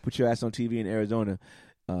 So put your ass on TV in Arizona.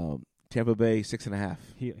 Tampa Bay 6.5.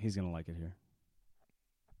 He's gonna like it here.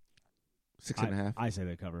 6.5. I say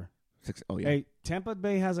they cover. 6. Oh yeah. Hey, Tampa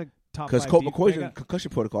Bay has a top because 5 Colt McCoy's in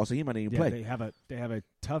concussion protocol, so he might not even play. They have a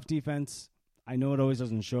tough defense. I know it always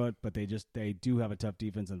doesn't show it, but they do have a tough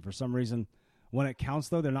defense, and for some reason, when it counts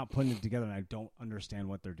though, they're not putting it together, and I don't understand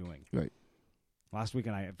what they're doing. Right. Last week,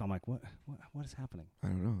 I'm like, what is happening? I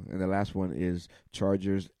don't know. And the last one is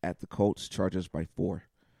Chargers at the Colts. Chargers by 4.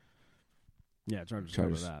 Yeah, Chargers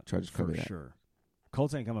cover that. Chargers cover that. Sure.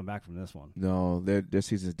 Colts ain't coming back from this one. No, their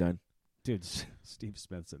season's done. Dude, Steve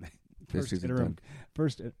Smith said Their season's done.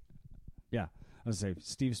 Yeah, I was going to say,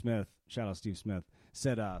 Steve Smith, shout out Steve Smith,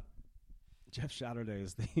 said Jeff Saturday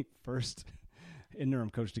is the first interim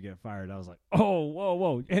coach to get fired. I was like, oh,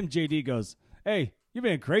 whoa. MJD goes, hey, you're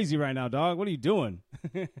being crazy right now, dog. What are you doing?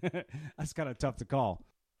 That's kind of tough to call.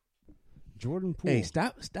 Jordan Poole. Hey,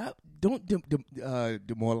 stop. Don't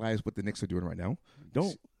demoralize what the Knicks are doing right now.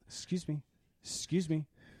 Don't. Excuse me.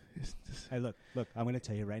 Hey, look. I'm going to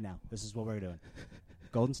tell you right now. This is what we're doing.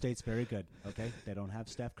 Golden State's very good, okay? They don't have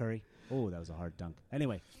Steph Curry. Oh, that was a hard dunk.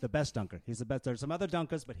 Anyway, the best dunker. He's the best. There's some other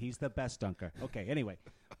dunkers, but he's the best dunker. Okay, anyway,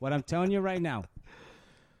 what I'm telling you right now,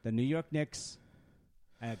 the New York Knicks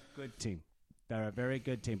are a good team. They're a very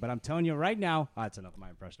good team. But I'm telling you right now, that's enough of my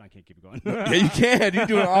impression. I can't keep it going. Yeah, you can. You're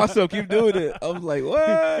doing awesome. Keep doing it. I was like,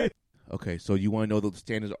 what? Okay, so you want to know what the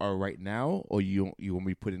standards are right now, or you want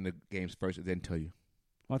me to put in the games first and then tell you?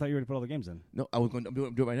 Well, I thought you already put all the games in. No, I'm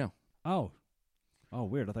doing it right now. Oh,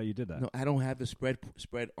 weird. I thought you did that. No, I don't have the spread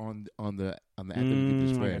on the app that we give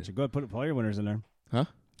the spread. I got you. Go ahead, put all your winners in there. Huh?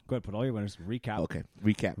 Go ahead, put all your winners. Recap. Okay,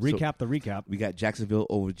 recap. Recap the recap. We got Jacksonville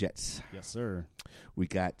over Jets. Yes, sir. We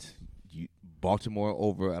got Baltimore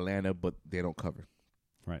over Atlanta, but they don't cover.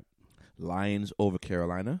 Right. Lions over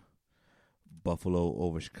Carolina. Buffalo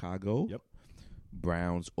over Chicago. Yep.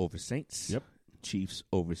 Browns over Saints. Yep. Chiefs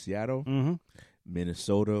over Seattle. Mm-hmm.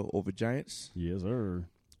 Minnesota over Giants. Yes, sir.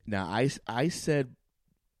 Now, I said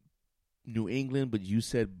New England, but you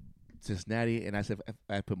said Cincinnati, and I said if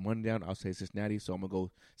I put money down, I'll say Cincinnati, so I'm going to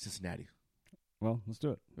go Cincinnati. Well, let's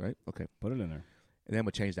do it. Right? Okay. Put it in there. And then I'm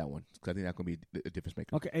going to change that one because I think that's going to be a difference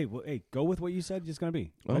maker. Okay. Hey, go with what you said it's going to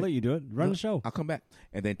be. I'll let you do it. Run the show. I'll come back.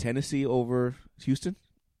 And then Tennessee over Houston.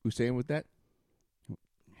 We're staying with that?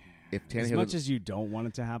 If as much as you don't want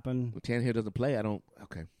it to happen. If Tannehill doesn't play, I don't.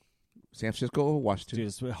 Okay. San Francisco or Washington? Dude,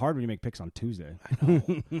 it's hard when you make picks on Tuesday. I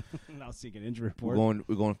know. Now seeing an injury report.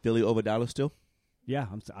 We're going Philly over Dallas still? Yeah.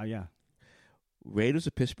 Yeah. Raiders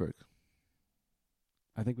or Pittsburgh?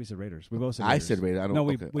 I think we said Raiders. We both said Raiders. I said Raiders. I don't. No,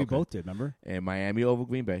 we both did, remember? And Miami over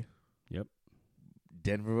Green Bay. Yep.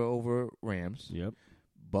 Denver over Rams. Yep.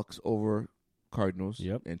 Bucks over Cardinals.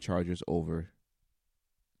 Yep. And Chargers over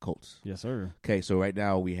Colts. Yes, sir. Okay, so right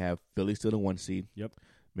now we have Philly still the 1 seed. Yep.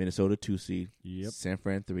 Minnesota 2 seed. Yep. San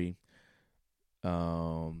Fran 3.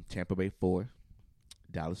 Tampa Bay 4.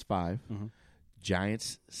 Dallas 5. Mm-hmm.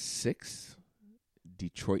 Giants 6.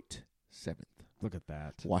 Detroit 7th. Look at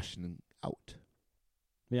that. Washington out.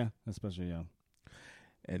 Yeah, especially, yeah.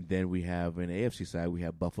 And then we have, in the AFC side, we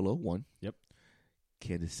have Buffalo 1. Yep.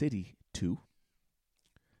 Kansas City 2.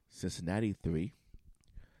 Cincinnati 3.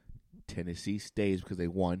 Tennessee stays because they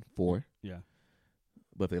won 4. Yeah.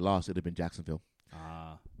 But if they lost, it would have been Jacksonville.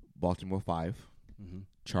 Baltimore 5. Mm-hmm.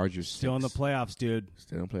 Chargers 6. Still in the playoffs, dude.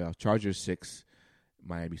 Still in the playoffs. Chargers 6.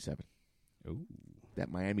 Miami 7. Ooh. That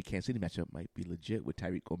Miami-Kansas City matchup might be legit with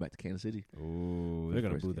Tyreek going back to Kansas City. Ooh, they're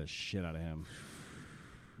going to boo the shit out of him.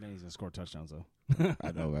 Then he's going to score touchdowns, though.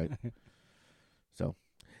 I know, right? So,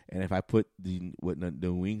 and if I put the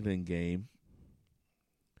New England game,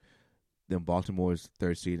 then Baltimore's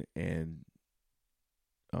 3rd seed and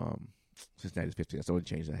Cincinnati's 15th. That's the only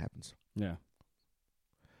change that happens. Yeah.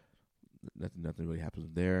 Nothing really happens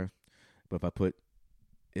there. But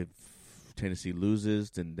if Tennessee loses,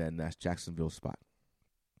 then that's Jacksonville's spot.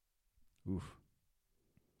 Oof.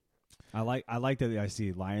 I like that I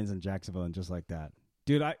see Lions and Jacksonville and just like that.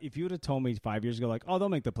 Dude, if you would have told me 5 years ago, like, oh, they'll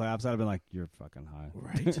make the playoffs, I'd have been like, you're fucking high.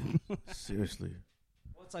 Right. Seriously.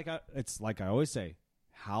 Well, it's like I always say,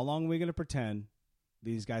 how long are we going to pretend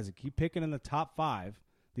these guys that keep picking in the top 5,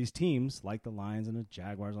 these teams like the Lions and the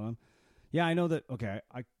Jaguars on them? Yeah, I know that, okay,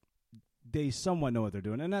 they somewhat know what they're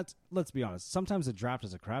doing. And that's, let's be honest, sometimes the draft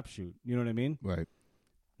is a crapshoot. You know what I mean? Right.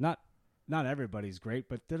 Not everybody's great,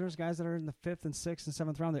 but there's guys that are in the 5th and 6th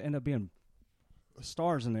and 7th round that end up being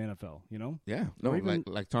stars in the NFL, you know? Yeah. No, even,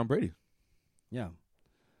 like Tom Brady. Yeah.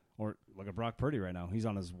 Or look at Brock Purdy right now. He's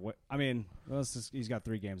on his way. I mean, he's got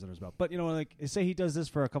 3 games under his belt. But, you know, like, say he does this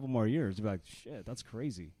for a couple more years, you'd be like, shit, that's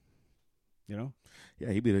crazy. You know?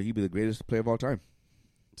 Yeah, he'd be the greatest player of all time.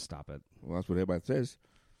 Stop it. Well, that's what everybody says.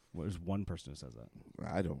 Well, there's one person who says that.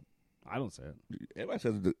 I don't. I don't say it. Everybody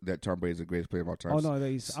says that Tom Brady is the greatest player of all time. Oh, no, I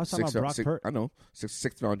was talking about Brock Purdy. I know.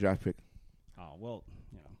 Sixth round draft pick. Oh, well,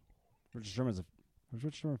 you know. Richard Sherman's was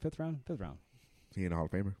Richard Sherman fifth round? Fifth round. He in the Hall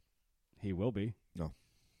of Famer? He will be. No.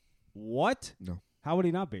 What? No. How would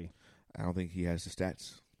he not be? I don't think he has the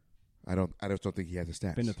stats. I just don't think he has the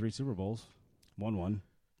stats. Been to 3 Super Bowls. Won one.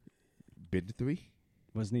 Been to 3?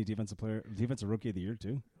 Wasn't he defensive rookie of the year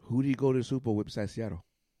too? Who did he go to the Super Bowl with besides Seattle?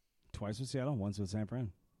 Twice with Seattle, once with San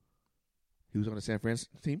Fran. He was on the San Fran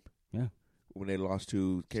team? Yeah. When they lost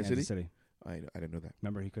to Kansas City. I didn't know that.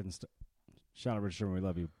 Remember, he couldn't shout out Richard Sherman, we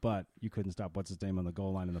love you, but you couldn't stop what's his name on the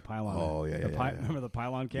goal line in the pylon. Oh, yeah, Remember the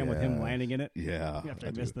pylon cam with him landing in it? Yeah.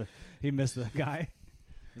 After he missed the guy.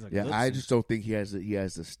 Like, yeah, I just don't think he has the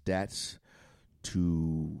stats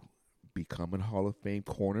to become a Hall of Fame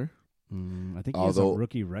corner. I think he has a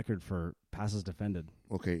rookie record for passes defended.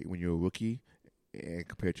 Okay, when you're a rookie and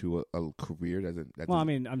compared to a career,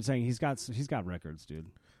 I'm saying he's got records, dude.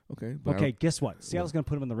 Okay. Okay, guess what? Seattle's going to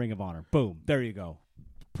put him in the Ring of Honor. Boom. There you go.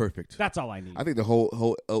 Perfect. That's all I need. I think the whole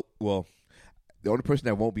the only person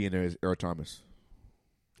that won't be in there is Earl Thomas.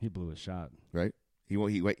 He blew his shot. Right?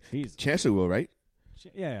 Chancellor will, right?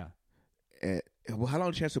 Yeah. Well, how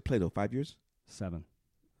long did Chancellor play, though? 5 years? 7.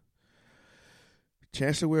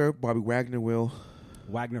 Chancellor will, Bobby Wagner will.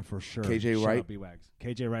 Wagner for sure. KJ Wright. Be Wags.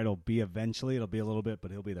 KJ Wright will be eventually. It'll be a little bit,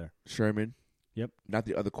 but he'll be there. Sherman. Yep. Not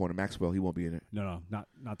the other corner. Maxwell, he won't be in it. No, not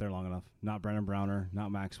there long enough. Not Brennan Browner, not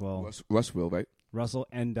Maxwell. Russ will, right? Russ will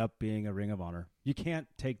end up being a Ring of Honor. You can't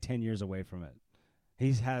take 10 years away from it.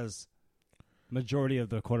 He has majority of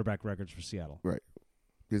the quarterback records for Seattle. Right.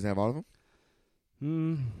 Does he have all of them?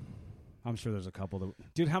 I'm sure there's a couple.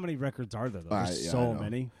 Dude, how many records are there, though? There's so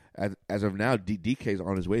many. As of now, DK's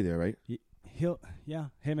on his way there, right? Him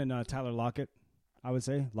and Tyler Lockett, I would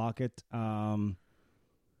say. Lockett.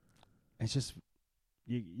 It's just,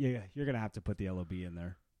 you're going to have to put the LOB in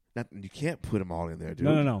there. You can't put them all in there, dude.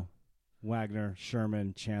 No. Wagner,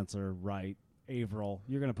 Sherman, Chancellor, Wright, Averill.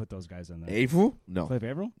 You're going to put those guys in there. Averill? No. Cliff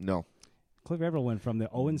Averill? No. Cliff Averill went from the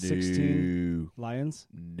 0-16 Lions.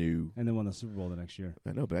 No. And then won the Super Bowl the next year.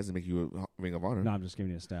 I know, but that doesn't make you a Ring of Honor. No, I'm just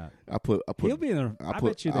giving you a stat. He'll be in there. I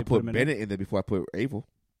bet you they I'll put put him Bennett in there before I put Averill.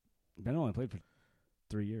 Bennett only played for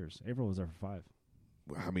 3 years. Averill was there for 5.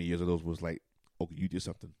 How many years of those was like, okay, you did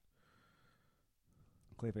something?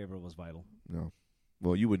 Cliff Averill was vital. No.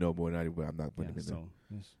 Well, you would know more than I do, but I'm not putting him in there.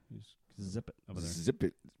 So zip it over there. Zip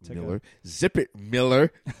it, Miller. Zip it,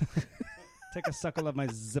 Miller. Take a suckle of my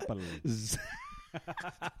zipper.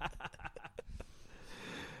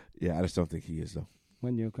 Yeah, I just don't think he is, though.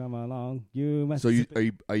 When you come along, you must. So are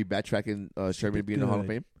you backtracking Sherman being in the Hall of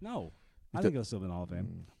Fame? No, I think he'll still be in the Hall of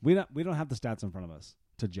Fame. We don't have the stats in front of us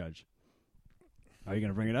to judge. Are you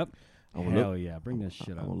gonna bring it up? Hell yeah, bring this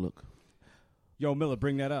shit up. I'm gonna look. Yo, Miller,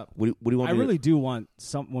 bring that up. What do you want? I really do want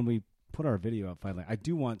when we put our video up finally. I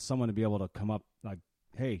do want someone to be able to come up like,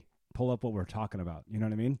 hey, pull up what we're talking about. You know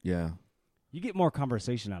what I mean? Yeah. You get more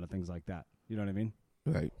conversation out of things like that. You know what I mean?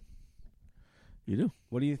 Right. You do.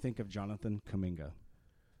 What do you think of Jonathan Kuminga?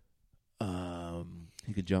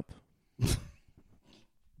 He could jump.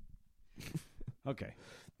 Okay.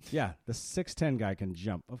 Yeah, the 6'10" guy can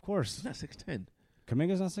jump. Of course. He's not 6'10".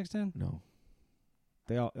 Kuminga's not 6'10"? No.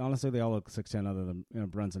 They all look 6'10", other than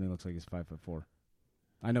Brunson. He looks like he's 5'4".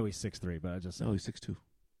 I know he's 6'3", but I just no, he's 6'2".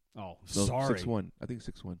 Oh, no, sorry. 6'1". I think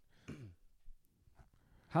 6'1".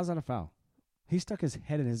 How's that a foul? He stuck his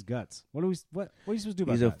head in his guts. What are you supposed to do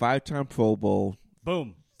about that? He's a 5-time Pro Bowl.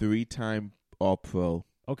 Boom. 3-time All-Pro.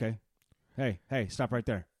 Okay. Hey, stop right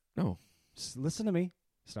there. No. Just listen to me.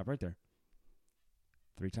 Stop right there.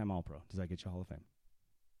 3-time All-Pro. Does that get you Hall of Fame?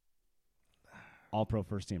 All-Pro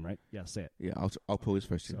first team, right? Yeah, say it. Yeah, All-Pro is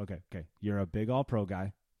first team. So, okay. You're a big All-Pro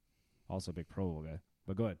guy. Also a big Pro Bowl guy.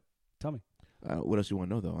 But go ahead. Tell me. What else you want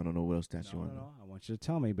to know, though? I don't know what else stats you want to know. I want you to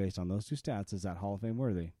tell me, based on those 2 stats, is that Hall of Fame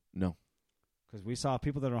worthy? No. Because we saw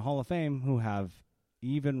people that are in Hall of Fame who have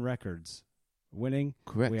even records winning.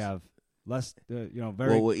 Correct. We have less, very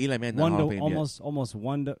well, Eli Manning not Hall of Fame almost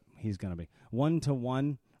 1 to, he's going to be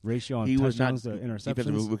 1-to-1 ratio on he touchdowns was not, to interceptions.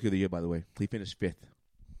 Defensive Rookie of the Year, by the way. He finished 5th.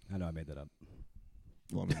 I know I made that up.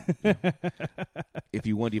 Well, I mean, if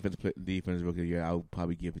you won defensive Rookie of the Year, I'll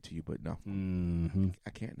probably give it to you, but no. Mm-hmm. I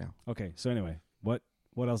can't now. Okay, so anyway, what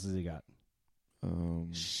else has he got?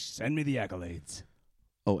 Send me the accolades.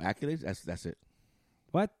 Oh, accolades? That's it.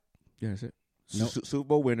 What? Yeah, that's it. Nope. Super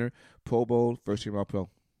Bowl winner, Pro Bowl, first team All-Pro.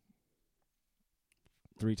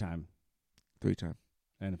 3-time. 3-time.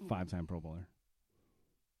 And 5-time Pro Bowler.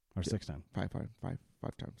 Or 6-time. 5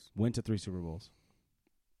 times. Went to 3 Super Bowls.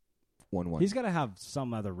 1. He's got to have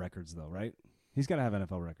some other records, though, right? He's got to have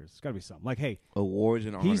NFL records. It's got to be something. Like, hey. Awards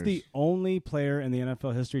and honors. He's the only player in the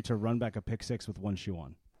NFL history to run back a pick 6 with 1 shoe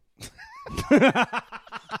on.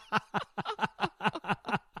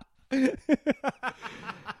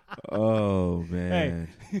 Oh man,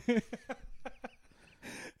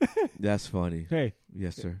 that's funny. Hey,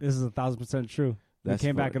 yes, sir. This is 1,000% true. He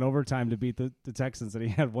came back in overtime to beat the Texans, and he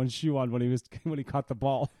had one shoe on when he caught the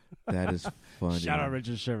ball. That is funny. Shout out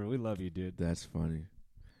Richard Sherman. We love you, dude. That's funny.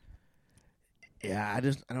 Yeah, I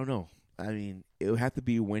don't know. I mean, it would have to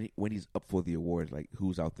be when he's up for the award, like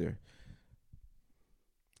who's out there.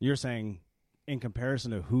 You're saying in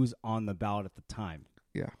comparison to who's on the ballot at the time.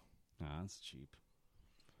 Yeah. That's cheap.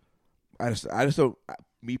 I just don't.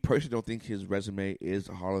 Me personally, don't think his resume is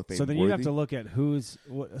a Hall of Fame. So then worthy. you have to look at who's.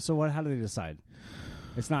 So what? How do they decide?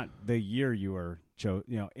 It's not the year you were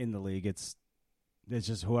in the league. It's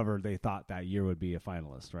just whoever they thought that year would be a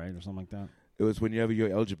finalist, right, or something like that. It was whenever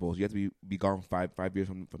you're eligible. So you have to be gone 5 years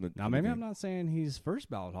from the. Now maybe I'm not saying he's first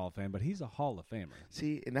ballot Hall of Fame, but he's a Hall of Famer.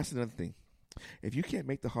 See, and that's another thing. If you can't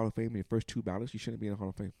make the Hall of Fame in your first 2 ballots, you shouldn't be in the Hall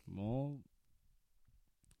of Fame. Well,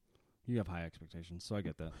 you have high expectations, so I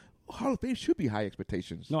get that. Hall of Fame should be high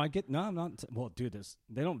expectations. No, I'm not. Well, dude,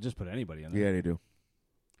 they don't just put anybody in there. Yeah, they do.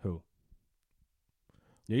 Who?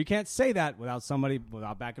 Yeah, you can't say that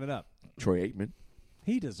without backing it up. Troy Aikman.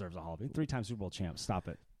 He deserves a Hall of Fame. 3-time Super Bowl champ. Stop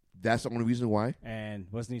it. That's the only reason why. And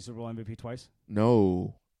wasn't he Super Bowl MVP twice?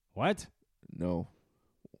 No. What? No.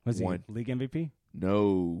 Was he league MVP?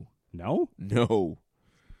 No. No? No.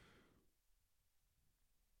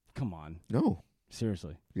 Come on. No.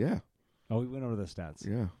 Seriously. Yeah. Oh, we went over the stats.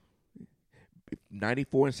 Yeah.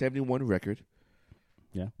 94-71 record.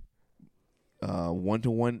 Yeah.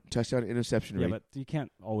 1-to-1 touchdown interception rate. Yeah, but you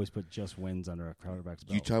can't always put just wins under a quarterback's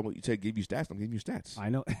belt. You said give you stats. I'm giving you stats. I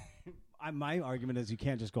know. My argument is you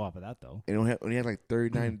can't just go off of that, though. And only had like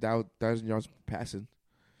 39,000 yards passing.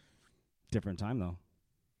 Different time, though.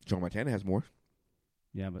 Joe Montana has more.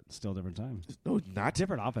 Yeah, but still different time. No, it's not.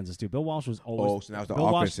 Different offenses, too. Bill Walsh was always... Oh, so now it's the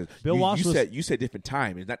offenses. Bill Walsh you said different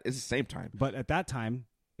time. It's the same time. But at that time,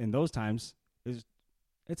 in those times,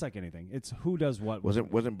 it's like anything. It's who does what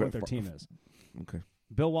wasn't what their team is. Okay.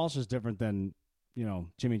 Bill Walsh is different than,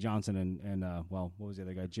 Jimmy Johnson and what was the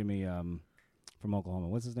other guy? Jimmy from Oklahoma.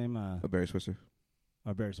 What's his name? Barry Switzer.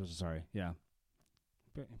 Oh, Barry Switzer, sorry. Yeah.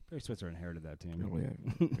 Barry Switzer inherited that team. Oh, yeah.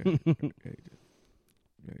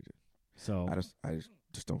 Yeah, he did. So I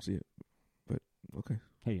just don't see it. But okay.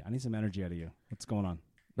 Hey, I need some energy out of you. What's going on?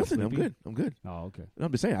 Nothing. I'm good. Oh, okay. No,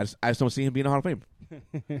 I'm just saying. I just don't see him being a Hall of Fame.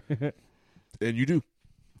 And you do.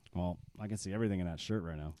 Well, I can see everything in that shirt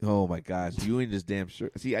right now. Oh my gosh, you in this damn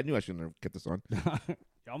shirt. See, I knew I shouldn't have kept this on. It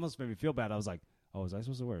almost made me feel bad. I was like, "Oh, was I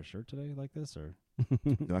supposed to wear a shirt today like this?" Or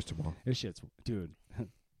no, that's tomorrow. This shit's, dude.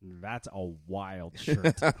 That's a wild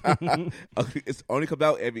shirt. It's only come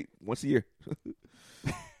out once a year.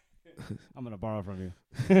 I'm gonna borrow from you.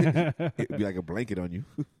 It'd be like a blanket on you.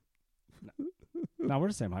 No, we're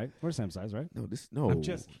the same height. We're the same size, right? No. I'm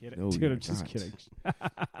just kidding. No, dude, I'm just kidding.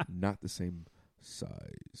 Not the same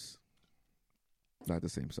size. Not the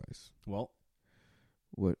same size. Well,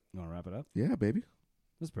 what? You want to wrap it up? Yeah, baby.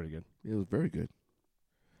 That's pretty good. It was very good.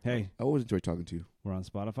 Hey. I always enjoy talking to you. We're on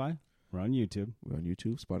Spotify. We're on YouTube. We're on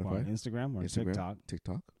YouTube, Spotify. We're on Instagram. We're on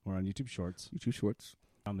TikTok. We're on YouTube Shorts.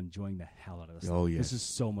 I'm enjoying the hell out of this. Oh, yeah. This is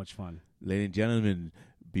so much fun. Ladies and gentlemen,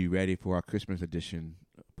 be ready for our Christmas edition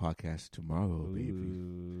podcast tomorrow,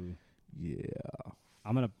 baby. Yeah.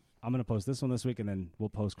 I'm gonna post this one this week, and then we'll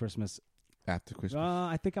post Christmas after Christmas.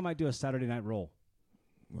 I think I might do a Saturday night roll.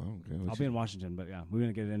 Well, okay. I'll be in Washington, but yeah, we're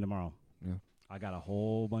gonna get it in tomorrow. Yeah. I got a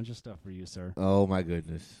whole bunch of stuff for you, sir. Oh my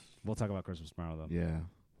goodness. We'll talk about Christmas tomorrow, though. Yeah.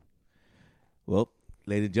 Well,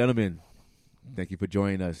 ladies and gentlemen, thank you for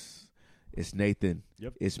joining us. It's Nathan.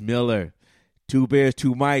 Yep. It's Miller. 2 Bears,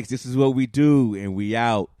 2 Mics. This is what we do, and we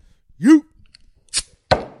out. You.